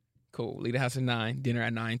 So, cool. Leave the house at 9. Dinner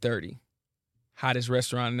at 9:30. Hottest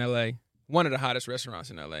restaurant in LA. One of the hottest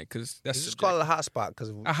restaurants in LA. Because that's Let's just call it a hot spot because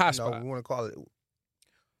A hot spot. we want to call it.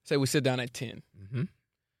 Say we sit down at 10. Mm-hmm.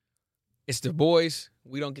 It's the boys.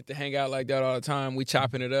 We don't get to hang out like that all the time. We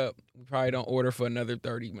chopping it up. We probably don't order for another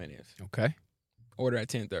 30 minutes. Okay. Order at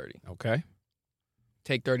 10:30. Okay.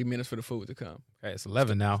 Take 30 minutes for the food to come. Okay. It's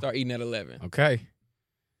 11 now. Start eating at 11. Okay.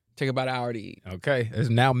 Take about an hour to eat. Okay. It's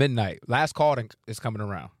now midnight. Last call is coming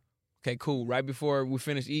around. Okay, cool. Right before we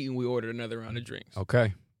finish eating, we ordered another round of drinks.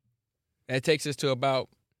 Okay. That takes us to about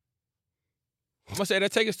I'm gonna say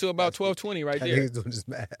that take us to about 12:20 right there. Niggas doing this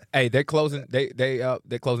math. Hey, they're closing.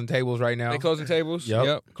 They're closing tables right now. They closing tables.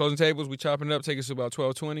 Yep. Closing tables. We chopping it up. Take us to about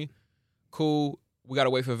 12:20. Cool. We gotta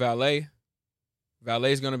wait for valet.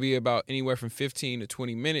 Valet is gonna be about anywhere from 15 to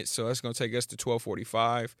 20 minutes. So that's gonna take us to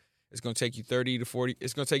 12:45. It's gonna take you 30 to 40.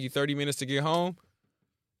 It's gonna take you 30 minutes to get home.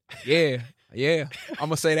 Yeah. I'm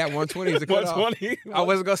gonna say that 120 is the cutoff. 120. I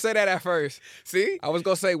wasn't gonna say that at first. See, I was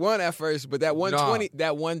gonna say 1 at first, but that 120,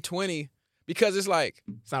 that 120, because it's like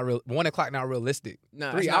it's not real. 1 o'clock not realistic.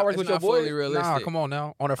 Nah, 3 it's hours not, with your not boy. fully realistic. Nah, come on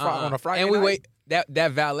now. On a Friday, and we night. wait.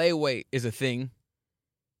 That valet wait is a thing.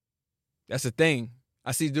 That's a thing.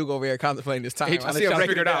 I see Duke over here contemplating this time. I see him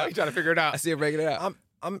figure it out. He's trying to figure it out. I see him breaking it out.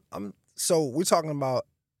 So we're talking about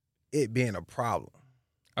it being a problem.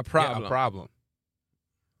 A problem. Yeah, a problem.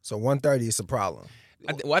 So 1:30 is a problem.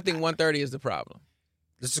 I think 1:30 is the problem.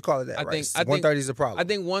 Let's just call it that. I right? think 1:30 is a problem. I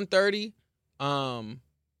think 1:30.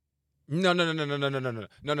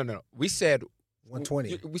 No. We said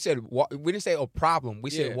 120. We said we didn't say a problem. We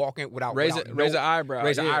said walking without raise an eyebrow.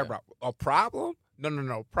 Raise an eyebrow. A problem?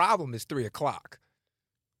 No. Problem is 3 o'clock.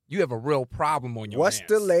 You have a real problem on your What's hands.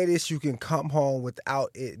 the latest you can come home without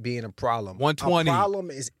it being a problem? 120. A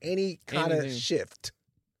problem is any kind of shift.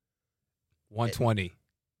 120.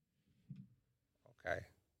 Okay.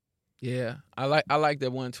 Yeah, I like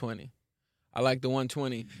that 120. I like the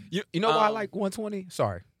 120. You know why I like 120?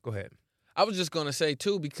 Sorry, go ahead. I was just gonna say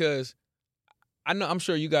too, because I'm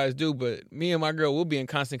sure you guys do, but me and my girl will be in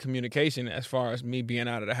constant communication as far as me being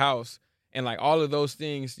out of the house. And like all of those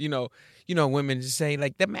things, you know, women just say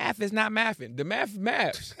like the math is not mathing. The math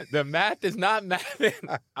maths. The math is not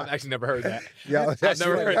mathing. I've actually never heard that. Yeah, I've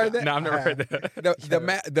never heard that. No, I've never heard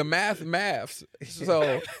that. The math maths.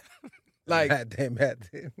 So like they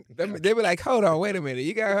be like, hold on, wait a minute.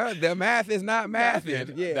 You got her. The math is not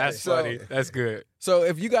mathing. Yeah, that's funny. That's good. So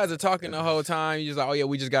if you guys are talking the whole time, you're just like, oh yeah,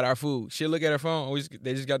 we just got our food. She'll look at her phone.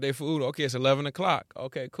 They just got their food. Okay, it's 11 o'clock.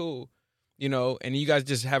 Okay, cool. And you guys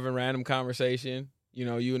just having random conversation,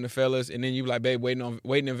 you and the fellas, and then you be like, babe,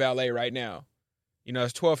 waiting in valet right now.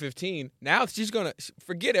 It's 12:15. Now she's gonna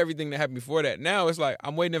forget everything that happened before that. Now it's like,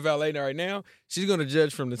 I'm waiting in valet right now. She's gonna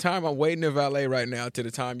judge from the time I'm waiting in valet right now to the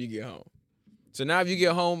time you get home. So now if you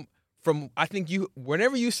get home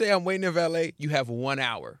whenever you say I'm waiting in valet, you have 1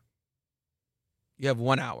 hour. You have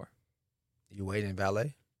 1 hour. You waiting in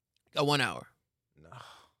valet? Got 1 hour.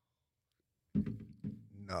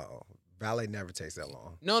 No. Valet never takes that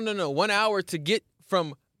long. No. 1 hour to get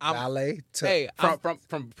from valet to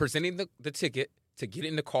from presenting the ticket to get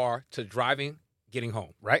in the car to driving, getting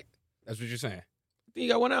home. Right? That's what you're saying. Then you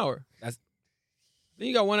got 1 hour. Then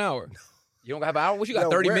you got 1 hour. You don't have an hour. What you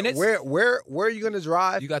got? 30 minutes. Where are you gonna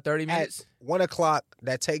drive? You got 30 minutes. At 1 o'clock.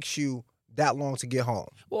 That takes you that long to get home.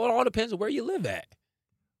 Well, it all depends on where you live at.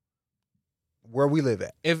 Where we live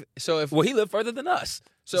at. He lived further than us.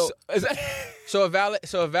 So a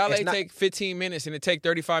valet take 15 minutes and it take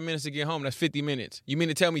 35 minutes to get home. That's 50 minutes. You mean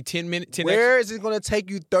to tell me 10 minutes? Where is it going to take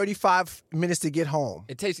you 35 minutes to get home?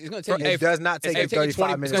 It's going to take you. It does not take you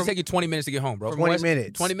 35 minutes. It's going to take you 20 minutes to get home, bro. 20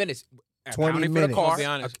 minutes. 20 minutes. 20 minutes. I'll be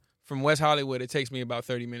honest. From West Hollywood, it takes me about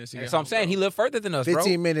 30 minutes to get home. So I'm saying he lived further than us, 15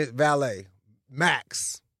 bro. minutes valet.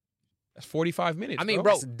 Max. That's 45 minutes. I mean,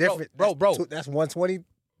 bro. That's different. Bro. That's 120.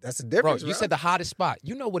 That's the difference. Bro, you said the hottest spot.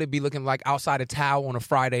 You know what it'd be looking like outside of Tao on a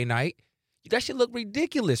Friday night. That shit look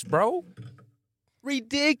ridiculous, bro.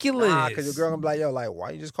 Ridiculous. Nah, because your girl gonna be like, yo, like, why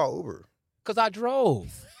you just call Uber? Because I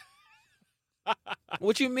drove.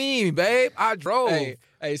 What you mean, babe? I drove.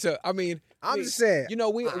 Hey, so, I mean. I'm just saying. An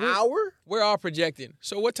hour? We're all projecting.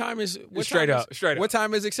 So what time is. Straight up. What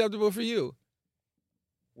time is acceptable for you?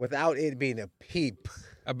 Without it being a peep.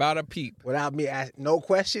 About a peep. Without me asking no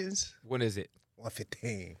questions. When is it?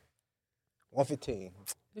 1:15. 1:15.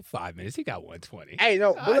 In 5 minutes, he got 120. Hey,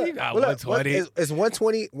 no, but he got 120. Is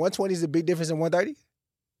 120? 120 is a big difference in 130?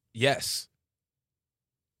 Yes.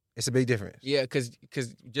 It's a big difference. Yeah, because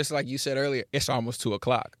just like you said earlier, it's almost 2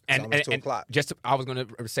 o'clock. And 2 o'clock. I was going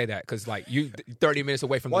to say that because like you 30 minutes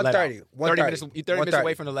away from the let out. 30 minutes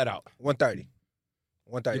away from the let out. 1:30.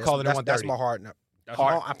 1:30. You call it 1:30. That's my hard number. If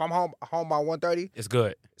I'm home by 1:30, it's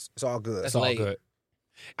good. It's all good. It's all good.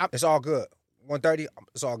 It's all good. 1:30,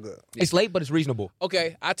 it's all good. It's late, but it's reasonable.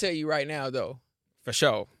 Okay, I'll tell you right now, though, for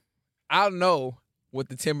sure. I'll know what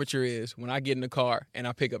the temperature is when I get in the car and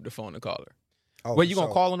I pick up the phone to call her. Oh, well, you going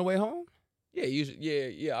to call on the way home? Yeah, usually.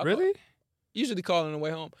 Yeah. Really? Usually call on the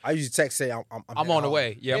way home. I usually text say I'm on the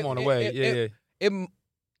way. Yeah, I'm on the way.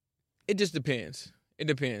 It just depends. It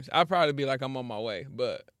depends. I'll probably be like I'm on my way,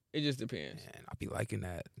 but it just depends. Man, I'll be liking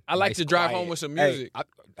that. I like to drive home with some music.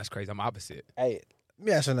 That's crazy. I'm opposite. Hey, let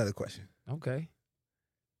me ask you another question. Okay.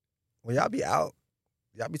 When y'all be out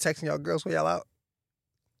Y'all be texting y'all girls when y'all out?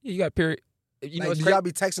 Yeah, you got period. You know, do y'all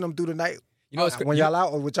be texting them through the night? You know, when y'all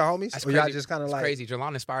out or with your homies? That's or y'all crazy. just kind of It's like crazy.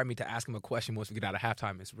 Jelon inspired me to ask him a question once we get out of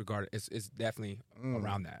halftime. It's definitely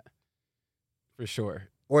around that, for sure.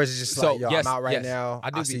 Or is it just So, like, yo, yes, I'm out right yes. now. I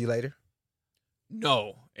do I'll see you later.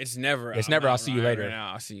 No, it's never. It's never, I'll see you later.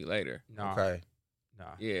 I'll see you later. No. Okay. No.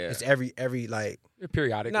 Yeah. It's every like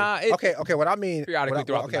periodically. Nah. okay. What I mean Periodically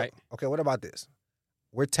throughout the night. Okay. What about this?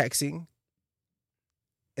 We're texting.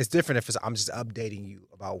 It's different if I'm just updating you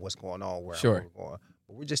about what's going on, where Sure. I'm going.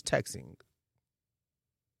 But we're just texting.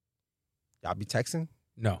 Y'all be texting?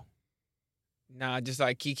 No. Nah, just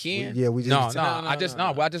like Kikiing. Yeah, we just I just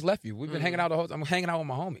left you. We've been hanging out the whole time. I'm hanging out with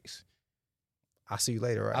my homies. I'll see you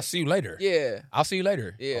later, right? I'll see you later. Yeah. I'll see you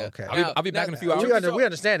later. Yeah. Okay. I'll be back in a few hours. We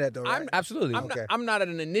understand that though, right? Absolutely. I'm not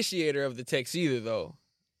an initiator of the text either, though.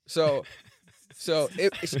 So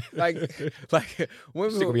it's like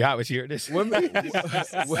women Stick will be hot with you. This women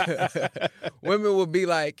will be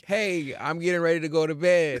like, "Hey, I'm getting ready to go to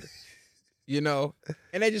bed," and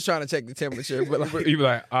they just trying to check the temperature. But like, you be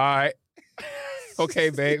like, all right, okay,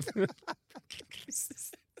 babe.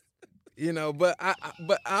 But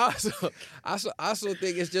I also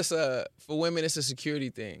think it's just for women, it's a security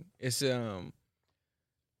thing. It's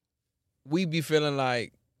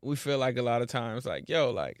we feel like a lot of times like, yo,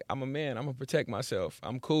 like I'm a man, I'm gonna protect myself,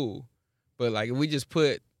 I'm cool. But like if we just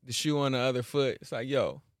put the shoe on the other foot, it's like,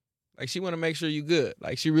 yo, like she want to make sure you good.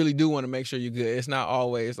 Like she really do want to make sure you good. It's not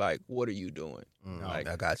always like, what are you doing? Like,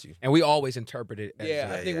 I got you. And we always interpret it as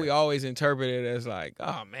I think we always interpret it as like,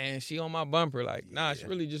 oh man, she on my bumper. Like, nah, she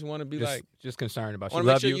really just want to be just concerned about you. Want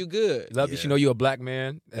to make sure you good. Love you. She know you a black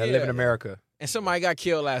man that live in America. And somebody got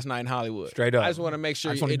killed last night in Hollywood. Straight up. I just want to make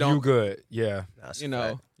sure you don't. You good. Yeah.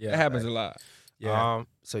 That happens a lot. Yeah.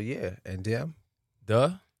 So yeah, and them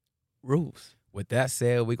the rules. With that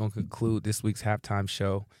said, we're gonna conclude this week's halftime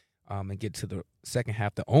show, and get to the second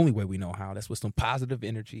half the only way we know how. That's with some positive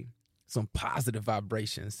energy, some positive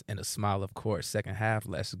vibrations, and a smile, of course. Second half,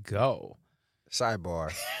 let's go.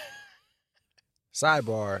 Sidebar.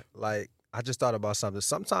 Like I just thought about something.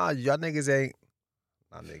 Sometimes y'all niggas ain't.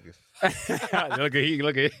 Not niggas.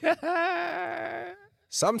 Look at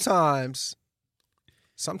Sometimes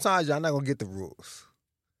y'all not gonna get the rules.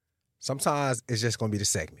 Sometimes it's just gonna be the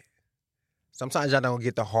segment. Sometimes y'all not gonna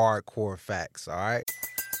get the hardcore facts, all right?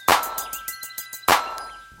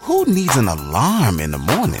 Who needs an alarm in the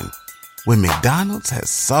morning when McDonald's has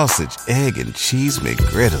sausage, egg, and cheese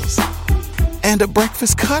McGriddles and a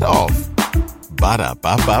breakfast cutoff?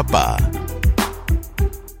 Ba-da-ba-ba-ba.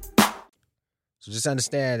 So just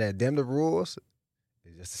understand that them the rules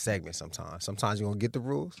is just a segment sometimes. Sometimes you're going to get the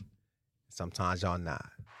rules. Sometimes y'all not.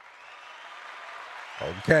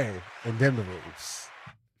 Okay. And them the rules.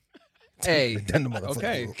 Hey, them the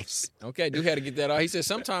motherfucking rules. Okay, Duke had to get that off. He said,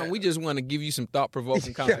 sometimes we just want to give you some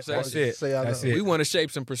thought-provoking conversation. That's it. We want to shape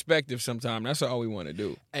some perspective sometimes. That's all we want to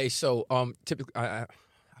do. Hey, so typically I've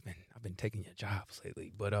been taking your jobs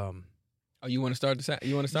lately, but Oh, you want to start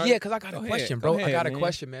You want to start? Yeah, because I got a question, bro. Go ahead, I got a man.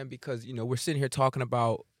 question, man, because we're sitting here talking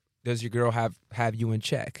about, does your girl have you in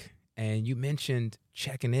check? And you mentioned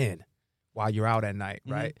checking in while you're out at night,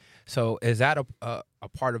 right? So is that a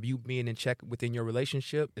part of you being in check within your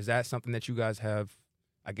relationship? Is that something that you guys have,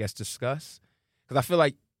 I guess, discussed? Because I feel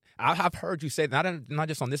like I've heard you say that, not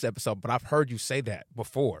just on this episode, but I've heard you say that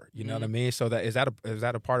before. You know what I mean? So is that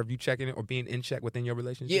a part of you checking in or being in check within your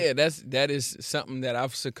relationship? Yeah, that is something that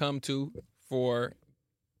I've succumbed to for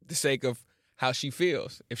the sake of how she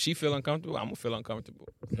feels. If she feel uncomfortable, I'm gonna feel uncomfortable.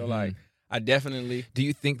 So like, I definitely. Do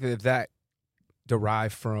you think that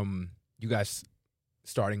derived from you guys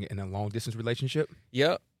starting in a long distance relationship?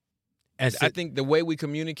 Yep. And I think the way we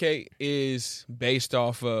communicate is based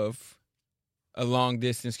off of a long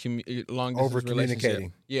distance Over communicating.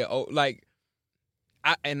 relationship. Yeah. Oh, like,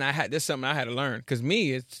 this is something I had to learn, because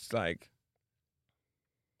me, it's like,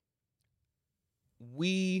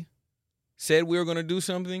 we said we were going to do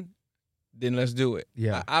something, then let's do it.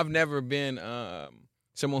 Yeah. I've never been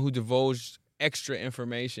someone who divulged extra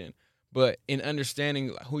information, but in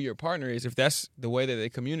understanding who your partner is, if that's the way that they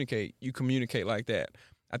communicate, you communicate like that.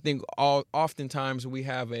 I think oftentimes we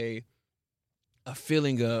have a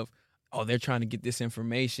feeling of, oh, they're trying to get this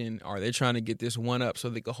information, or they're trying to get this one up so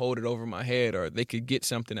they could hold it over my head, or they could get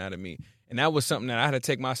something out of me. And that was something that I had to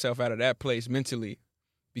take myself out of that place mentally,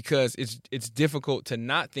 because it's difficult to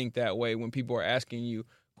not think that way when people are asking you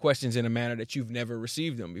questions in a manner that you've never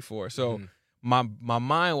received them before. So my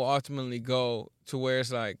mind will ultimately go to where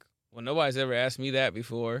it's like, well, nobody's ever asked me that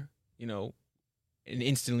before, and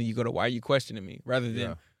instantly you go to, why are you questioning me? Rather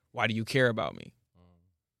than, why do you care about me?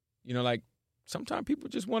 Like, sometimes people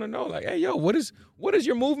just want to know, like, hey, yo, what does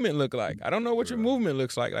your movement look like? I don't know what your movement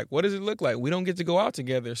looks like. Like, what does it look like? We don't get to go out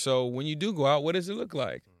together. So when you do go out, what does it look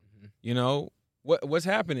like? You know, what's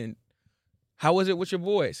happening? How was it with your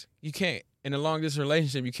boys? You can't, in a long distance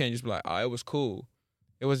relationship, you can't just be like, oh, it was cool.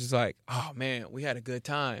 It was just like, oh man, we had a good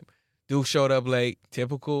time. Dude showed up late,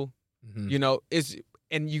 typical. You know,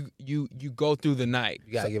 and you go through the night.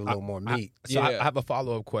 You gotta give a little more meat. I have a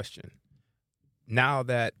follow-up question. Now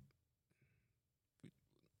that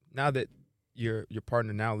your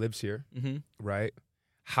partner now lives here, right?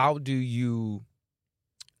 How do you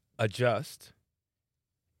adjust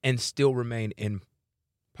and still remain in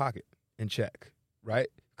pocket, in check, right?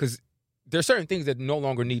 Because there's certain things that no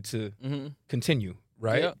longer need to continue,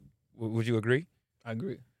 right? Yep. Would you agree? I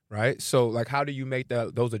agree. Right? So, like, how do you make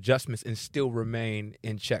those adjustments and still remain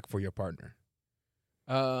in check for your partner?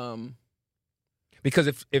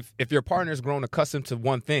 Because if your partner's grown accustomed to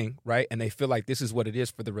one thing, right, and they feel like this is what it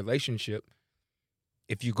is for the relationship,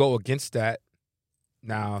 if you go against that,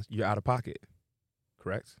 now you're out of pocket,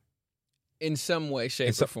 correct? In some way,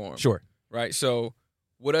 shape, or form. Sure. Right? So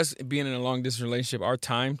with us being in a long-distance relationship, our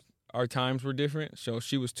times were different. So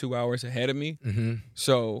she was 2 hours ahead of me.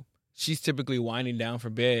 So she's typically winding down for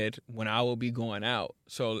bed when I will be going out.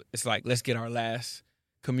 So it's like, let's get our last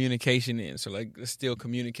communication in. So like, let's still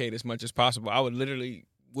communicate as much as possible.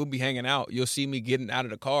 We'll be hanging out. You'll see me getting out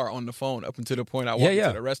of the car on the phone up until the point I walk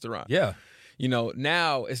into the restaurant. Yeah. You know,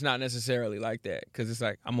 now it's not necessarily like that because it's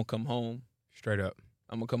like, I'm going to come home. Straight up.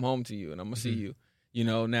 I'm going to come home to you and I'm going to see you. You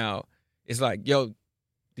know, now it's like, yo,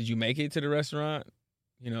 did you make it to the restaurant?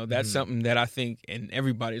 You know, that's something that I think in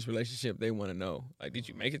everybody's relationship, they want to know. Like, did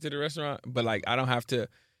you make it to the restaurant? But like, I don't have to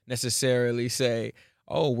necessarily say,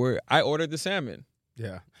 oh, I ordered the salmon.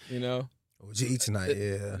 Yeah. You know? What'd you eat tonight?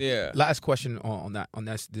 Yeah. Yeah. Last question on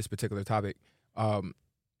this particular topic. Damn,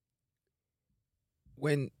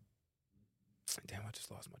 I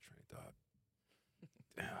just lost my train of thought.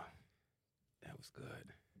 Damn. That was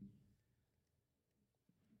good.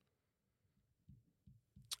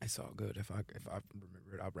 It's all good. If I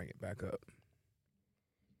remember it, I'll bring it back up.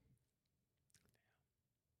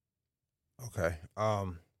 Okay. I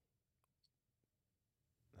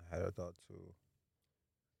had a thought too.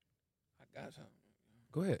 I got something.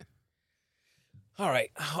 Go ahead. All right.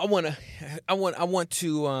 I want to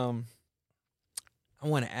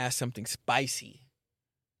ask something spicy.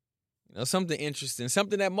 You know, something interesting,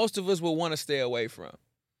 something that most of us will want to stay away from.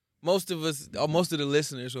 Most of us, or most of the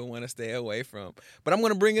listeners will want to stay away from. But I'm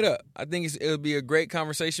going to bring it up. I think it'll be a great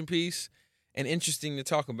conversation piece and interesting to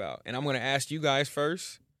talk about. And I'm going to ask you guys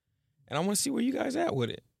first, and I want to see where you guys at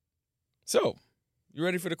with it. So, you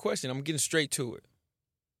ready for the question? I'm getting straight to it.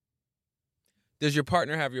 Does your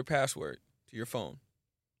partner have your password to your phone?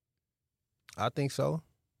 I think so.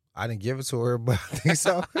 I didn't give it to her, but I think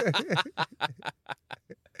so.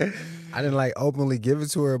 I didn't like openly give it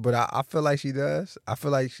to her, but I feel like she does. I feel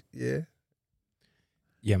like, yeah.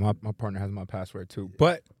 Yeah, my partner has my password too.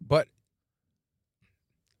 But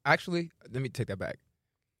actually, let me take that back.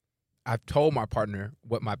 I've told my partner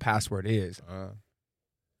what my password is.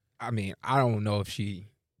 I mean, I don't know if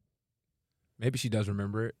maybe she does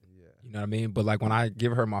remember it. Yeah. You know what I mean? But like when I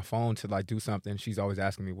give her my phone to like do something, she's always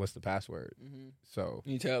asking me what's the password. So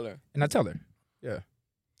you tell her. And I tell her. Yeah.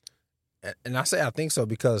 And I say I think so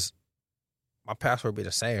because my password be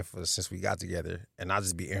the same since we got together, and I'll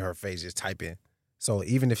just be in her face just typing. So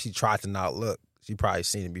even if she tried to not look, she probably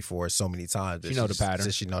seen it before so many times. She know the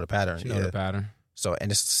pattern. She know the pattern. She know the pattern. So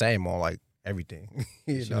and it's the same on like everything.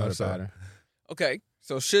 She know the pattern. Okay,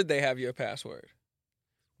 so should they have your password?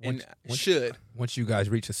 Once you guys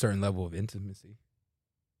reach a certain level of intimacy.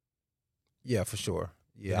 Yeah, for sure.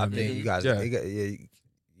 Yeah, I think you guys.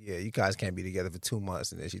 Yeah, you guys can't be together for 2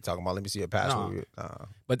 months, and then she talking about, let me see your password.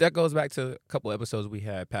 But that goes back to a couple episodes we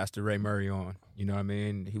had Pastor Ray Murray on. You know what I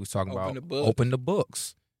mean? He was talking about open the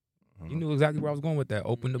books. You knew exactly where I was going with that.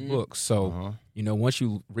 Open the books. So, you know, once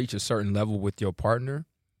you reach a certain level with your partner,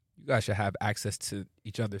 you guys should have access to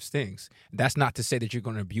each other's things. That's not to say that you're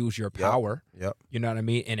going to abuse your power. Yep. You know what I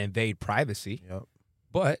mean? And invade privacy. Yep.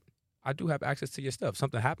 But I do have access to your stuff.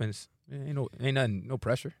 Something happens, ain't nothing, no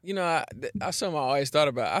pressure. You know, that's something I always thought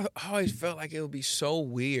about. I always felt like it would be so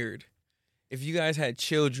weird if you guys had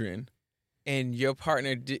children and your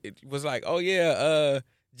partner was like, oh yeah,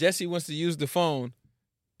 Jesse wants to use the phone,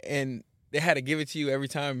 and they had to give it to you every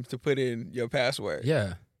time to put in your password.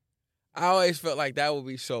 Yeah. I always felt like that would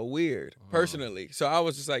be so weird, personally. So I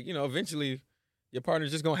was just like, you know, eventually your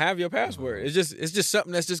partner's just gonna have your password. It's just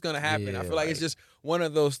something that's just gonna happen. I feel like it's just one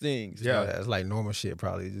of those things. Yeah, it's like normal shit.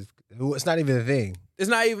 Probably just It's not even a thing. It's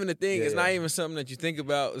not even a thing. Yeah, It's yeah. not even something that you think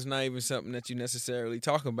about. It's not even something that you necessarily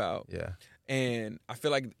talk about. Yeah. And I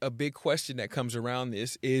feel like a big question that comes around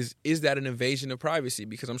this is that an invasion of privacy?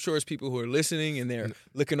 Because I'm sure it's people who are listening and they're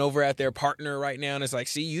looking over at their partner right now and it's like,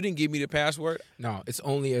 see, you didn't give me the password. No, it's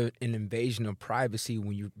only an invasion of privacy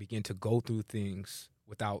when you begin to go through things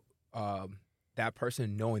without that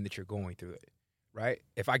person knowing that you're going through it, right?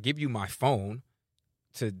 If I give you my phone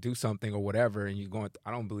to do something or whatever and you're going,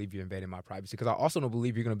 I don't believe you're invading my privacy because I also don't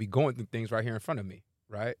believe you're going to be going through things right here in front of me,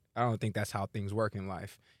 right? I don't think that's how things work in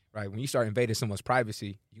life, right? When you start invading someone's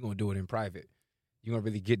privacy, you're going to do it in private. You're going to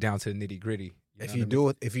really get down to the nitty gritty. If you do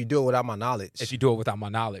it without my knowledge. If you do it without my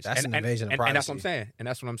knowledge. That's an invasion of privacy. And that's what I'm saying. And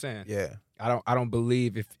that's what I'm saying. Yeah. I don't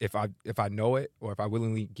believe if I know it or if I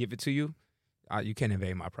willingly give it to you, you can't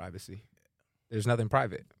invade my privacy. There's nothing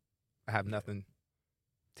private. I have nothing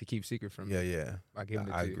to keep secret from you. Yeah. I give it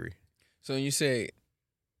to I you. agree. So when you say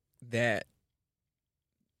that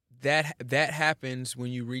happens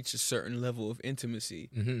when you reach a certain level of intimacy.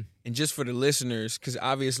 Mm-hmm. And just for the listeners, because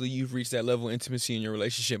obviously you've reached that level of intimacy in your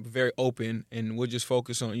relationship, very open, and we'll just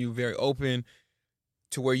focus on you, very open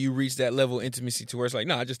to where you reach that level of intimacy to where it's like,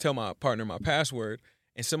 no, I just tell my partner my password.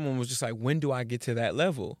 And someone was just like, when do I get to that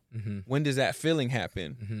level? Mm-hmm. When does that feeling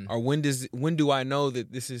happen? Mm-hmm. Or when do I know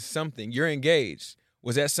that this is something? You're engaged.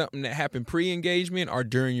 Was that something that happened pre-engagement or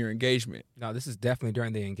during your engagement? No, this is definitely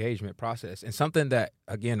during the engagement process. And something that,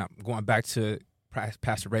 again, I'm going back to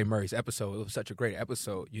Pastor Ray Murray's episode. It was such a great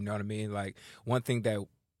episode. You know what I mean? Like, one thing that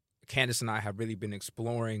Candace and I have really been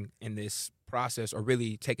exploring in this process or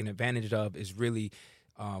really taking advantage of is really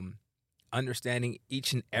understanding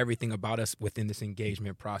each and everything about us within this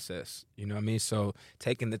engagement process. You know what I mean? So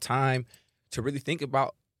taking the time to really think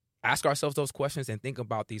about, ask ourselves those questions and think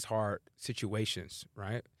about these hard situations,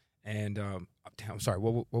 right? And I'm sorry,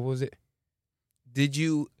 what was it? Did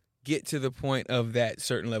you get to the point of that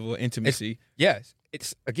certain level of intimacy? Yes.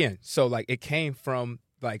 It's again, so like it came from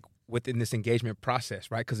like within this engagement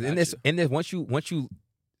process, right? Because in this once you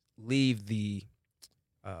leave the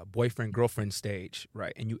boyfriend girlfriend stage,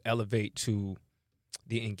 right, and you elevate to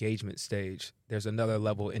the engagement stage, there's another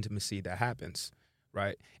level of intimacy that happens,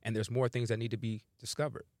 right? And there's more things that need to be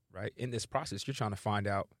discovered, right? In this process, you're trying to find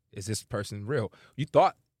out, is this person real? You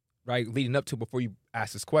thought, right, leading up to before you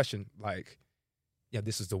ask this question, like, yeah,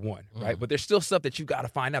 this is the one, right? But there's still stuff that you got to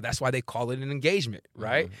find out. That's why they call it an engagement,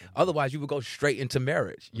 right? Otherwise, you would go straight into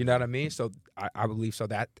marriage. You know what I mean? So I believe so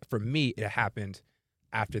that for me, it happened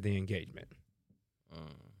after the engagement.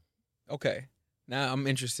 Okay. Now I'm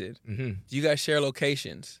interested. Mm-hmm. Do you guys share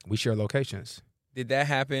locations? We share locations. Did that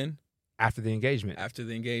happen? After the engagement. After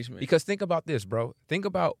the engagement. Because think about this, bro. Think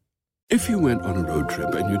about... If you went on a road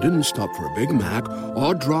trip and you didn't stop for a Big Mac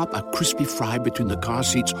or drop a crispy fry between the car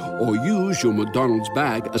seats or use your McDonald's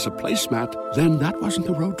bag as a placemat, then that wasn't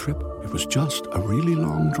a road trip. It was just a really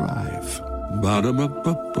long drive.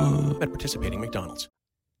 Ba-da-ba-ba-ba. At participating McDonald's.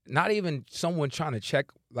 Not even someone trying to check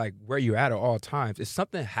like where you're at all times. If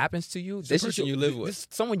something happens to you, this is you live with. This is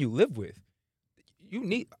someone you live with. You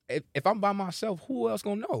need. If I'm by myself, who else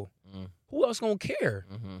gonna know? Who else gonna care?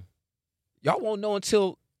 Y'all won't know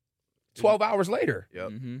until 12 hours later.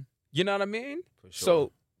 Yep. You know what I mean? For sure.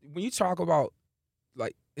 So when you talk about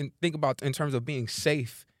like and think about in terms of being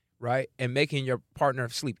safe, right, and making your partner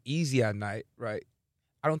sleep easy at night, right?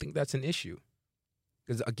 I don't think that's an issue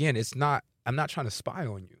because again, it's not. I'm not trying to spy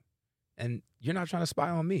on you, and you're not trying to spy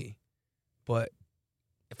on me. But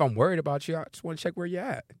if I'm worried about you, I just want to check where you're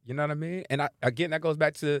at. You know what I mean? And again, that goes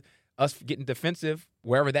back to us getting defensive,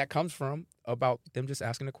 wherever that comes from, about them just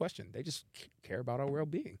asking a question. They just care about our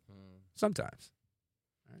well-being sometimes.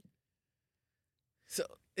 Right? So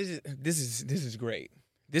this is great.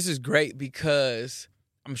 This is great because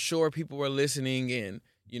I'm sure people are listening and,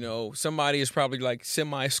 you know, somebody is probably like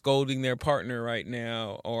semi-scolding their partner right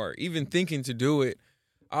now or even thinking to do it.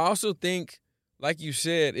 I also think, like you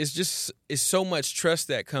said, it's so much trust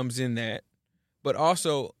that comes in that. But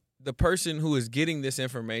also the person who is getting this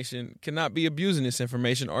information cannot be abusing this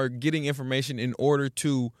information or getting information in order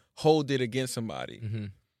to hold it against somebody.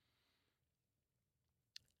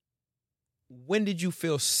 When did you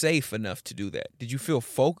feel safe enough to do that? Did you feel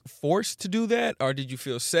forced to do that, or did you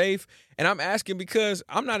feel safe? And I'm asking because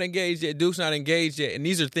I'm not engaged yet. Duke's not engaged yet, and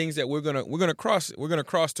these are things that we're gonna cross. We're gonna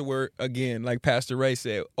cross to where, again, like Pastor Ray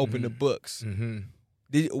said, open the books.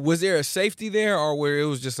 Was there a safety there, or where it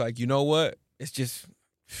was just like, you know what? It's just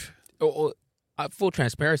full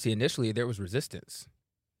transparency. Initially, there was resistance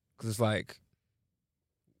because it's like,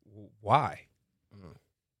 why?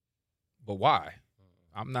 But why?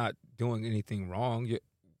 I'm not doing anything wrong.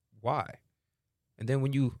 Why? And then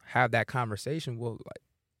when you have that conversation, well, like,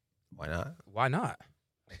 Why not? Why not?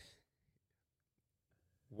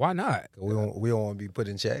 Why not? We don't want to be put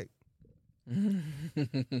in check.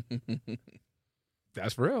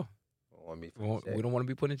 That's real. We don't want to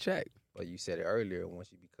be put in check. But you said it earlier. Once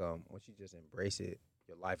you just embrace it,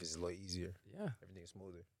 your life is a little easier. Yeah, everything's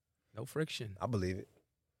smoother. No friction. I believe it.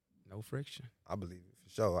 No friction. I believe it for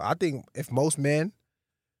sure. I think if most men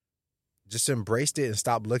just embraced it and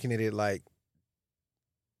stopped looking at it like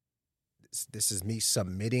this is me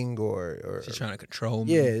submitting or she's trying to control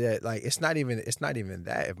me. Yeah, like it's not even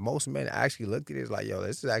that. If most men actually looked at it like, yo,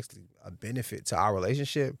 this is actually a benefit to our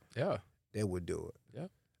relationship, yeah, they would do it. Yeah.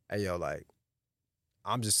 Hey, yo, like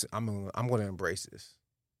I'm gonna embrace this.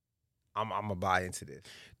 I'm gonna buy into this.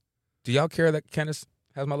 Do y'all care that Candace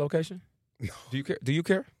has my location? No. Do you care? Do you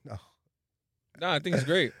care? No. No, I think it's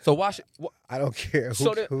great. So watch it. I don't care.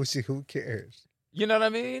 Who cares? You know what I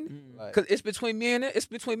mean? Because it's between me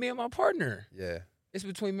and my partner. Yeah. It's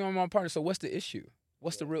between me and my partner. So what's the issue?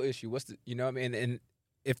 What's the real issue? You know what I mean? And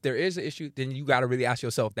if there is an issue, then you got to really ask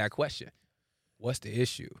yourself that question. What's the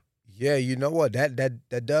issue? Yeah, you know what?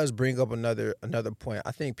 That does bring up another point.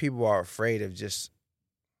 I think people are afraid of just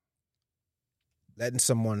letting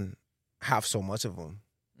someone have so much of them.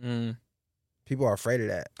 Mm. People are afraid of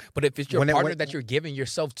that. But if it's your partner that you're giving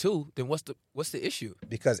yourself to, then what's the issue?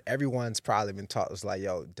 Because everyone's probably been taught, it's like,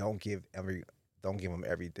 yo, don't give them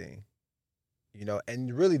everything. You know,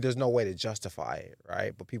 and really there's no way to justify it,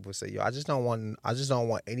 right? But people say, yo, I just don't want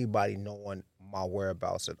anybody knowing my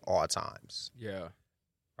whereabouts at all times. Yeah.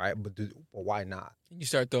 Right? But why not? You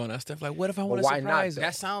start throwing out stuff like, what if I want to surprise her?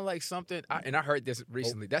 That sounds like something, and I heard this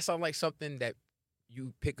recently. That sounds like something that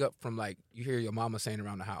you pick up from, like, you hear your mama saying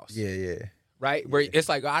around the house. Yeah. Right? Where it's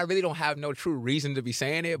like, I really don't have no true reason to be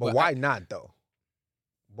saying it. But why not, though?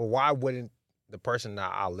 But why wouldn't the person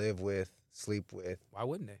that I live with, sleep with, why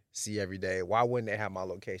wouldn't they see every day? Why wouldn't they have my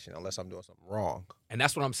location unless I'm doing something wrong? And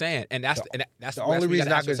that's what I'm saying. And that's the only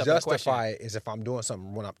reason I could justify it is if I'm doing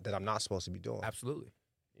something that I'm not supposed to be doing. Absolutely.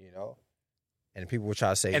 You know? And people will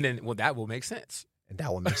try to say... And then, well, that will make sense. And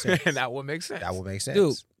that would make sense. That would make sense.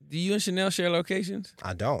 Dude, do you and Chanel share locations?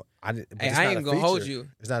 I don't. I ain't gonna hold you.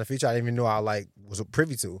 It's not a feature I didn't even know I was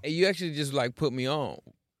privy to. Hey, you actually just put me on.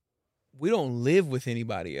 We don't live with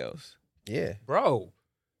anybody else. Yeah. Bro.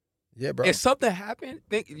 Yeah, bro. If something happened,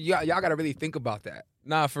 y'all got to really think about that.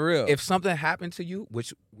 Nah, for real. If something happened to you,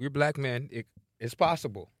 which we're black men, it's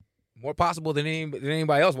possible. More possible than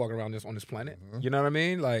anybody else walking around on this planet. Mm-hmm. You know what I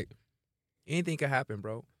mean? Like, anything can happen,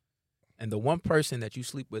 bro. And the one person that you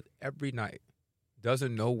sleep with every night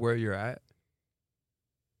doesn't know where you're at,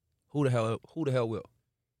 who the hell will?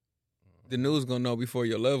 The news gonna know before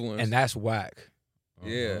your loved ones. And that's whack.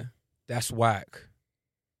 Yeah. That's whack.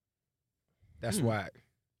 That's whack.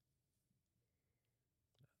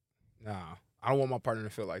 Nah, I don't want my partner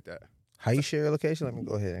to feel like that. How you share your location? Let me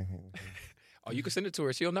go ahead. Oh, you can send it to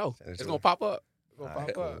her. She'll know. It's gonna pop up. It's gonna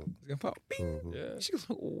pop up. It's gonna pop. Bing. Yeah. She's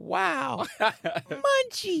like, wow,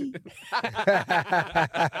 Munchie.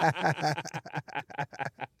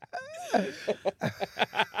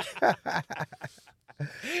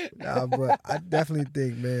 Nah, but I definitely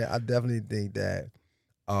think that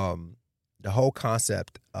the whole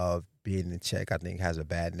concept of being in check, I think, has a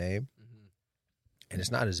bad name. Mm-hmm. And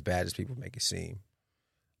it's not as bad as people make it seem.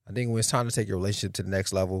 I think when it's time to take your relationship to the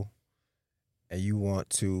next level and you want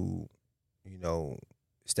to,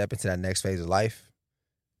 step into that next phase of life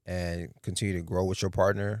and continue to grow with your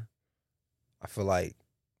partner, I feel like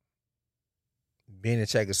being in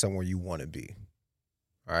check is somewhere you want to be.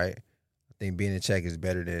 All right? I think being in check is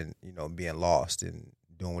better than, being lost and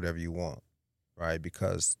doing whatever you want, right?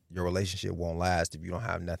 Because your relationship won't last if you don't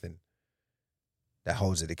have nothing that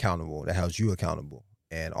holds it accountable, that holds you accountable.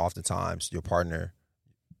 And oftentimes your partner,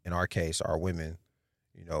 in our case, our women,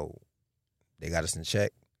 they got us in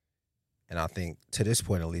check. And I think to this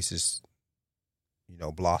point, at least, it's,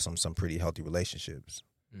 blossomed some pretty healthy relationships.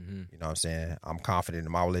 Mm-hmm. You know what I'm saying? I'm confident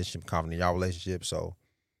in my relationship, confident in y'all relationship. So,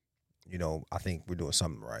 I think we're doing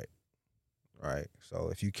something right. Right? So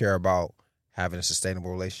if you care about having a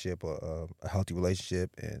sustainable relationship, a healthy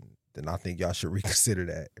relationship, and then I think y'all should reconsider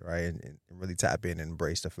that, right? And really tap in and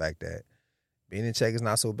embrace the fact that being in check is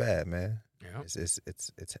not so bad, man. Yeah. It's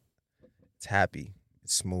happy,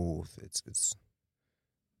 it's smooth, it's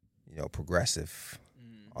progressive,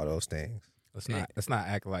 all those things. Let's not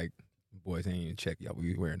act like boys ain't in check. Y'all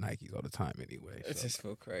be wearing Nikes all the time anyway. It just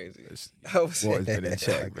feel crazy. Boys been in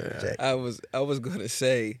check, man. I was gonna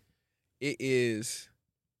say it is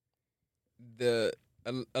a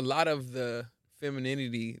lot of the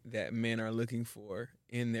femininity that men are looking for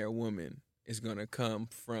in their woman is gonna come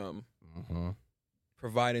from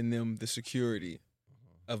providing them the security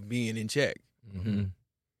of being in check. Mm-hmm.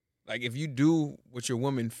 Like if you do what your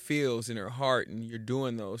woman feels in her heart and you're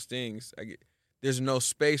doing those things, there's no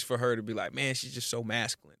space for her to be like, man, she's just so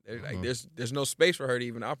masculine. Like there's no space for her to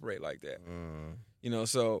even operate like that. You know,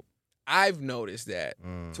 so I've noticed that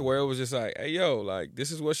to where it was just like, hey, yo, like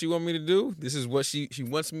this is what she want me to do. This is what she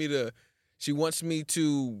wants me to. She wants me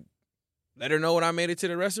to let her know when I made it to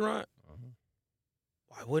the restaurant.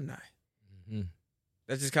 Why wouldn't I? Mm-hmm.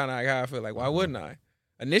 That's just kind of like how I feel. Like, why wouldn't I?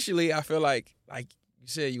 Initially, I feel like you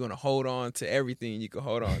said, you're gonna hold on to everything you can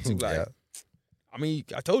hold on to. Like, I mean,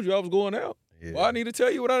 I told you I was going out. Yeah. Well, I need to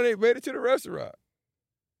tell you when I made it to the restaurant.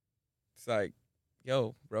 It's like,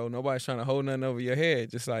 yo, bro, nobody's trying to hold nothing over your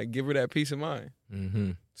head. Just like give her that peace of mind.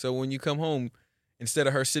 Mm-hmm. So when you come home, instead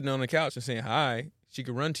of her sitting on the couch and saying hi, she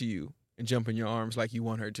could run to you and jump in your arms like you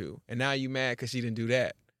want her to. And now you mad because she didn't do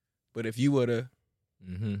that. But if you would have,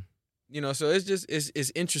 you know, so it's just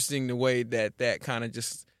it's interesting the way that kind of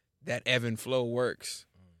just that ebb and flow works.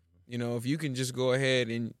 You know, if you can just go ahead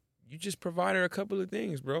and you just provide her a couple of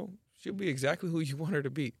things, bro, she'll be exactly who you want her to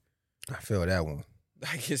be. I feel that one.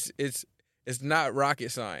 Like it's not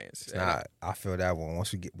rocket science. It's not. I feel that one.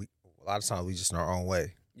 Once a lot of times we just in our own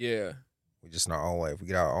way. Yeah. We just in our own way. If we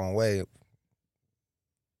get our own way, a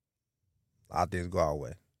lot of things go our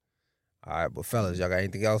way. All right, but fellas, y'all got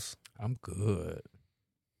anything else? I'm good.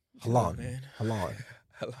 Hold on, man. Hold on.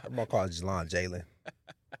 I'm gonna call Jalen.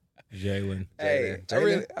 Jalen. Hey,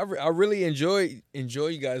 I really enjoy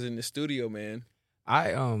you guys in the studio, man.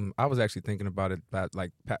 I was actually thinking about it about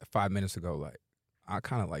like 5 minutes ago. Like, I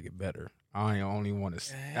kind of like it better. I only want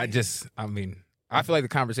to. I feel like the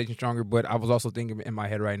conversation's stronger, but I was also thinking in my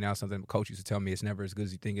head right now something Coach used to tell me: it's never as good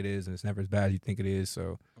as you think it is, and it's never as bad as you think it is.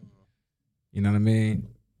 So, you know what I mean?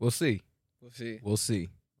 We'll see. We'll see.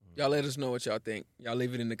 Y'all let us know what y'all think. Y'all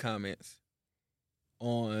leave it in the comments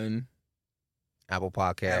on Apple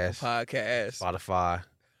Podcasts, Spotify.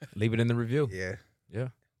 Leave it in the review. Yeah.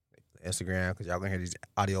 Instagram, because y'all gonna hear these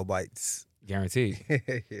audio bites. Guaranteed.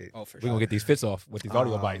 Oh, for We're gonna get these fits off with these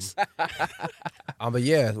audio bites. But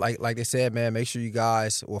yeah, like they said, man, make sure you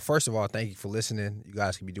guys. Well, first of all, thank you for listening. You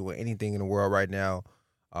guys can be doing anything in the world right now,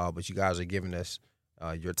 but you guys are giving us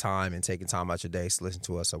your time and taking time out your day to listen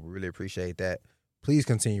to us. So we really appreciate that. Please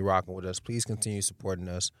continue rocking with us. Please continue supporting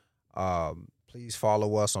us. Please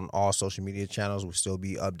follow us on all social media channels. We'll still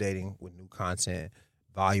be updating with new content,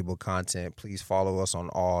 valuable content. Please follow us on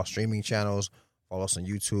all streaming channels. Follow us on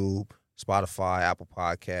YouTube, Spotify, Apple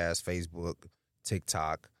Podcasts, Facebook,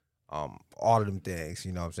 TikTok, all of them things.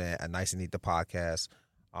 You know what I'm saying? A Nice and Neat the podcast.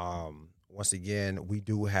 Once again, we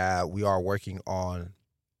are working on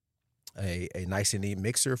a Nice and Neat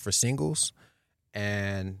mixer for singles,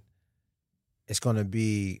 and it's going to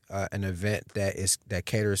be an event that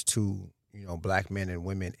caters to, you know, black men and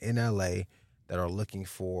women in LA that are looking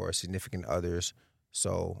for significant others.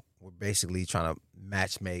 So we're basically trying to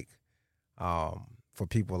match make for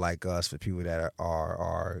people like us, for people that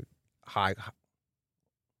are high.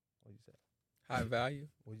 What did you say? High value.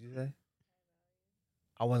 What did you say?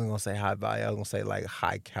 I wasn't gonna say high value. I was gonna say like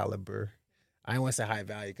high caliber. I didn't want to say high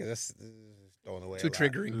value because that's throwing away. Too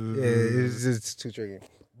triggering. Yeah, it's just too triggering.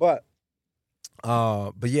 But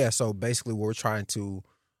yeah. So basically, we're trying to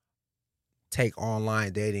take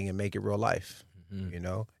online dating and make it real life. You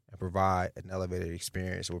know, and provide an elevated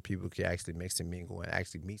experience where people can actually mix and mingle and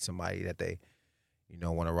actually meet somebody that they, you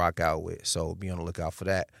know, want to rock out with. So be on the lookout for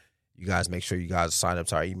that. You guys make sure you guys sign up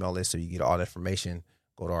to our email list so you get all the information.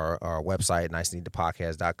 Go to our website,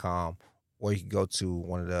 niceandneatthepodcast.com, or you can go to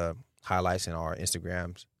one of the highlights in our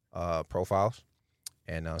Instagram's profiles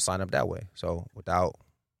and sign up that way. So with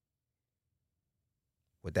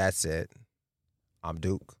that said, I'm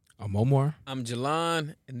Duke. I'm Omar. I'm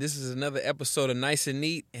Jalon, and this is another episode of Nice and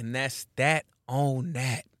Neat, and that's that on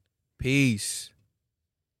that. Peace.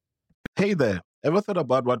 Hey there. Ever thought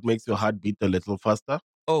about what makes your heart beat a little faster?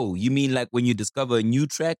 Oh, you mean like when you discover a new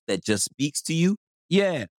track that just speaks to you?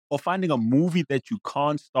 Yeah, or finding a movie that you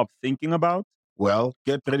can't stop thinking about? Well,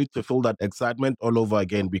 get ready to feel that excitement all over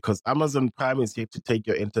again because Amazon Prime is here to take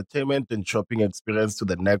your entertainment and shopping experience to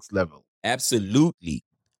the next level. Absolutely.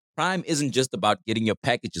 Prime isn't just about getting your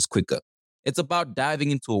packages quicker. It's about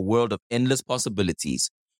diving into a world of endless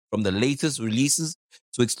possibilities, from the latest releases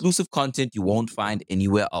to exclusive content you won't find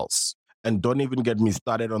anywhere else. And don't even get me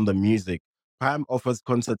started on the music. Prime offers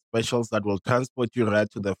concert specials that will transport you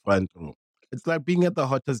right to the front row. It's like being at the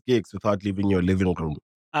hottest gigs without leaving your living room.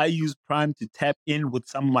 I use Prime to tap in with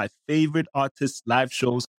some of my favorite artists' live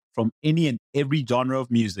shows from any and every genre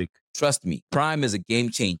of music. Trust me, Prime is a game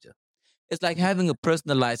changer. It's like having a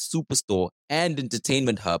personalized superstore and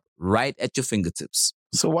entertainment hub right at your fingertips.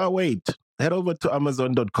 So why wait? head over to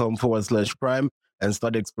amazon.com/Prime and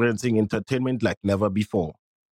start experiencing entertainment like never before.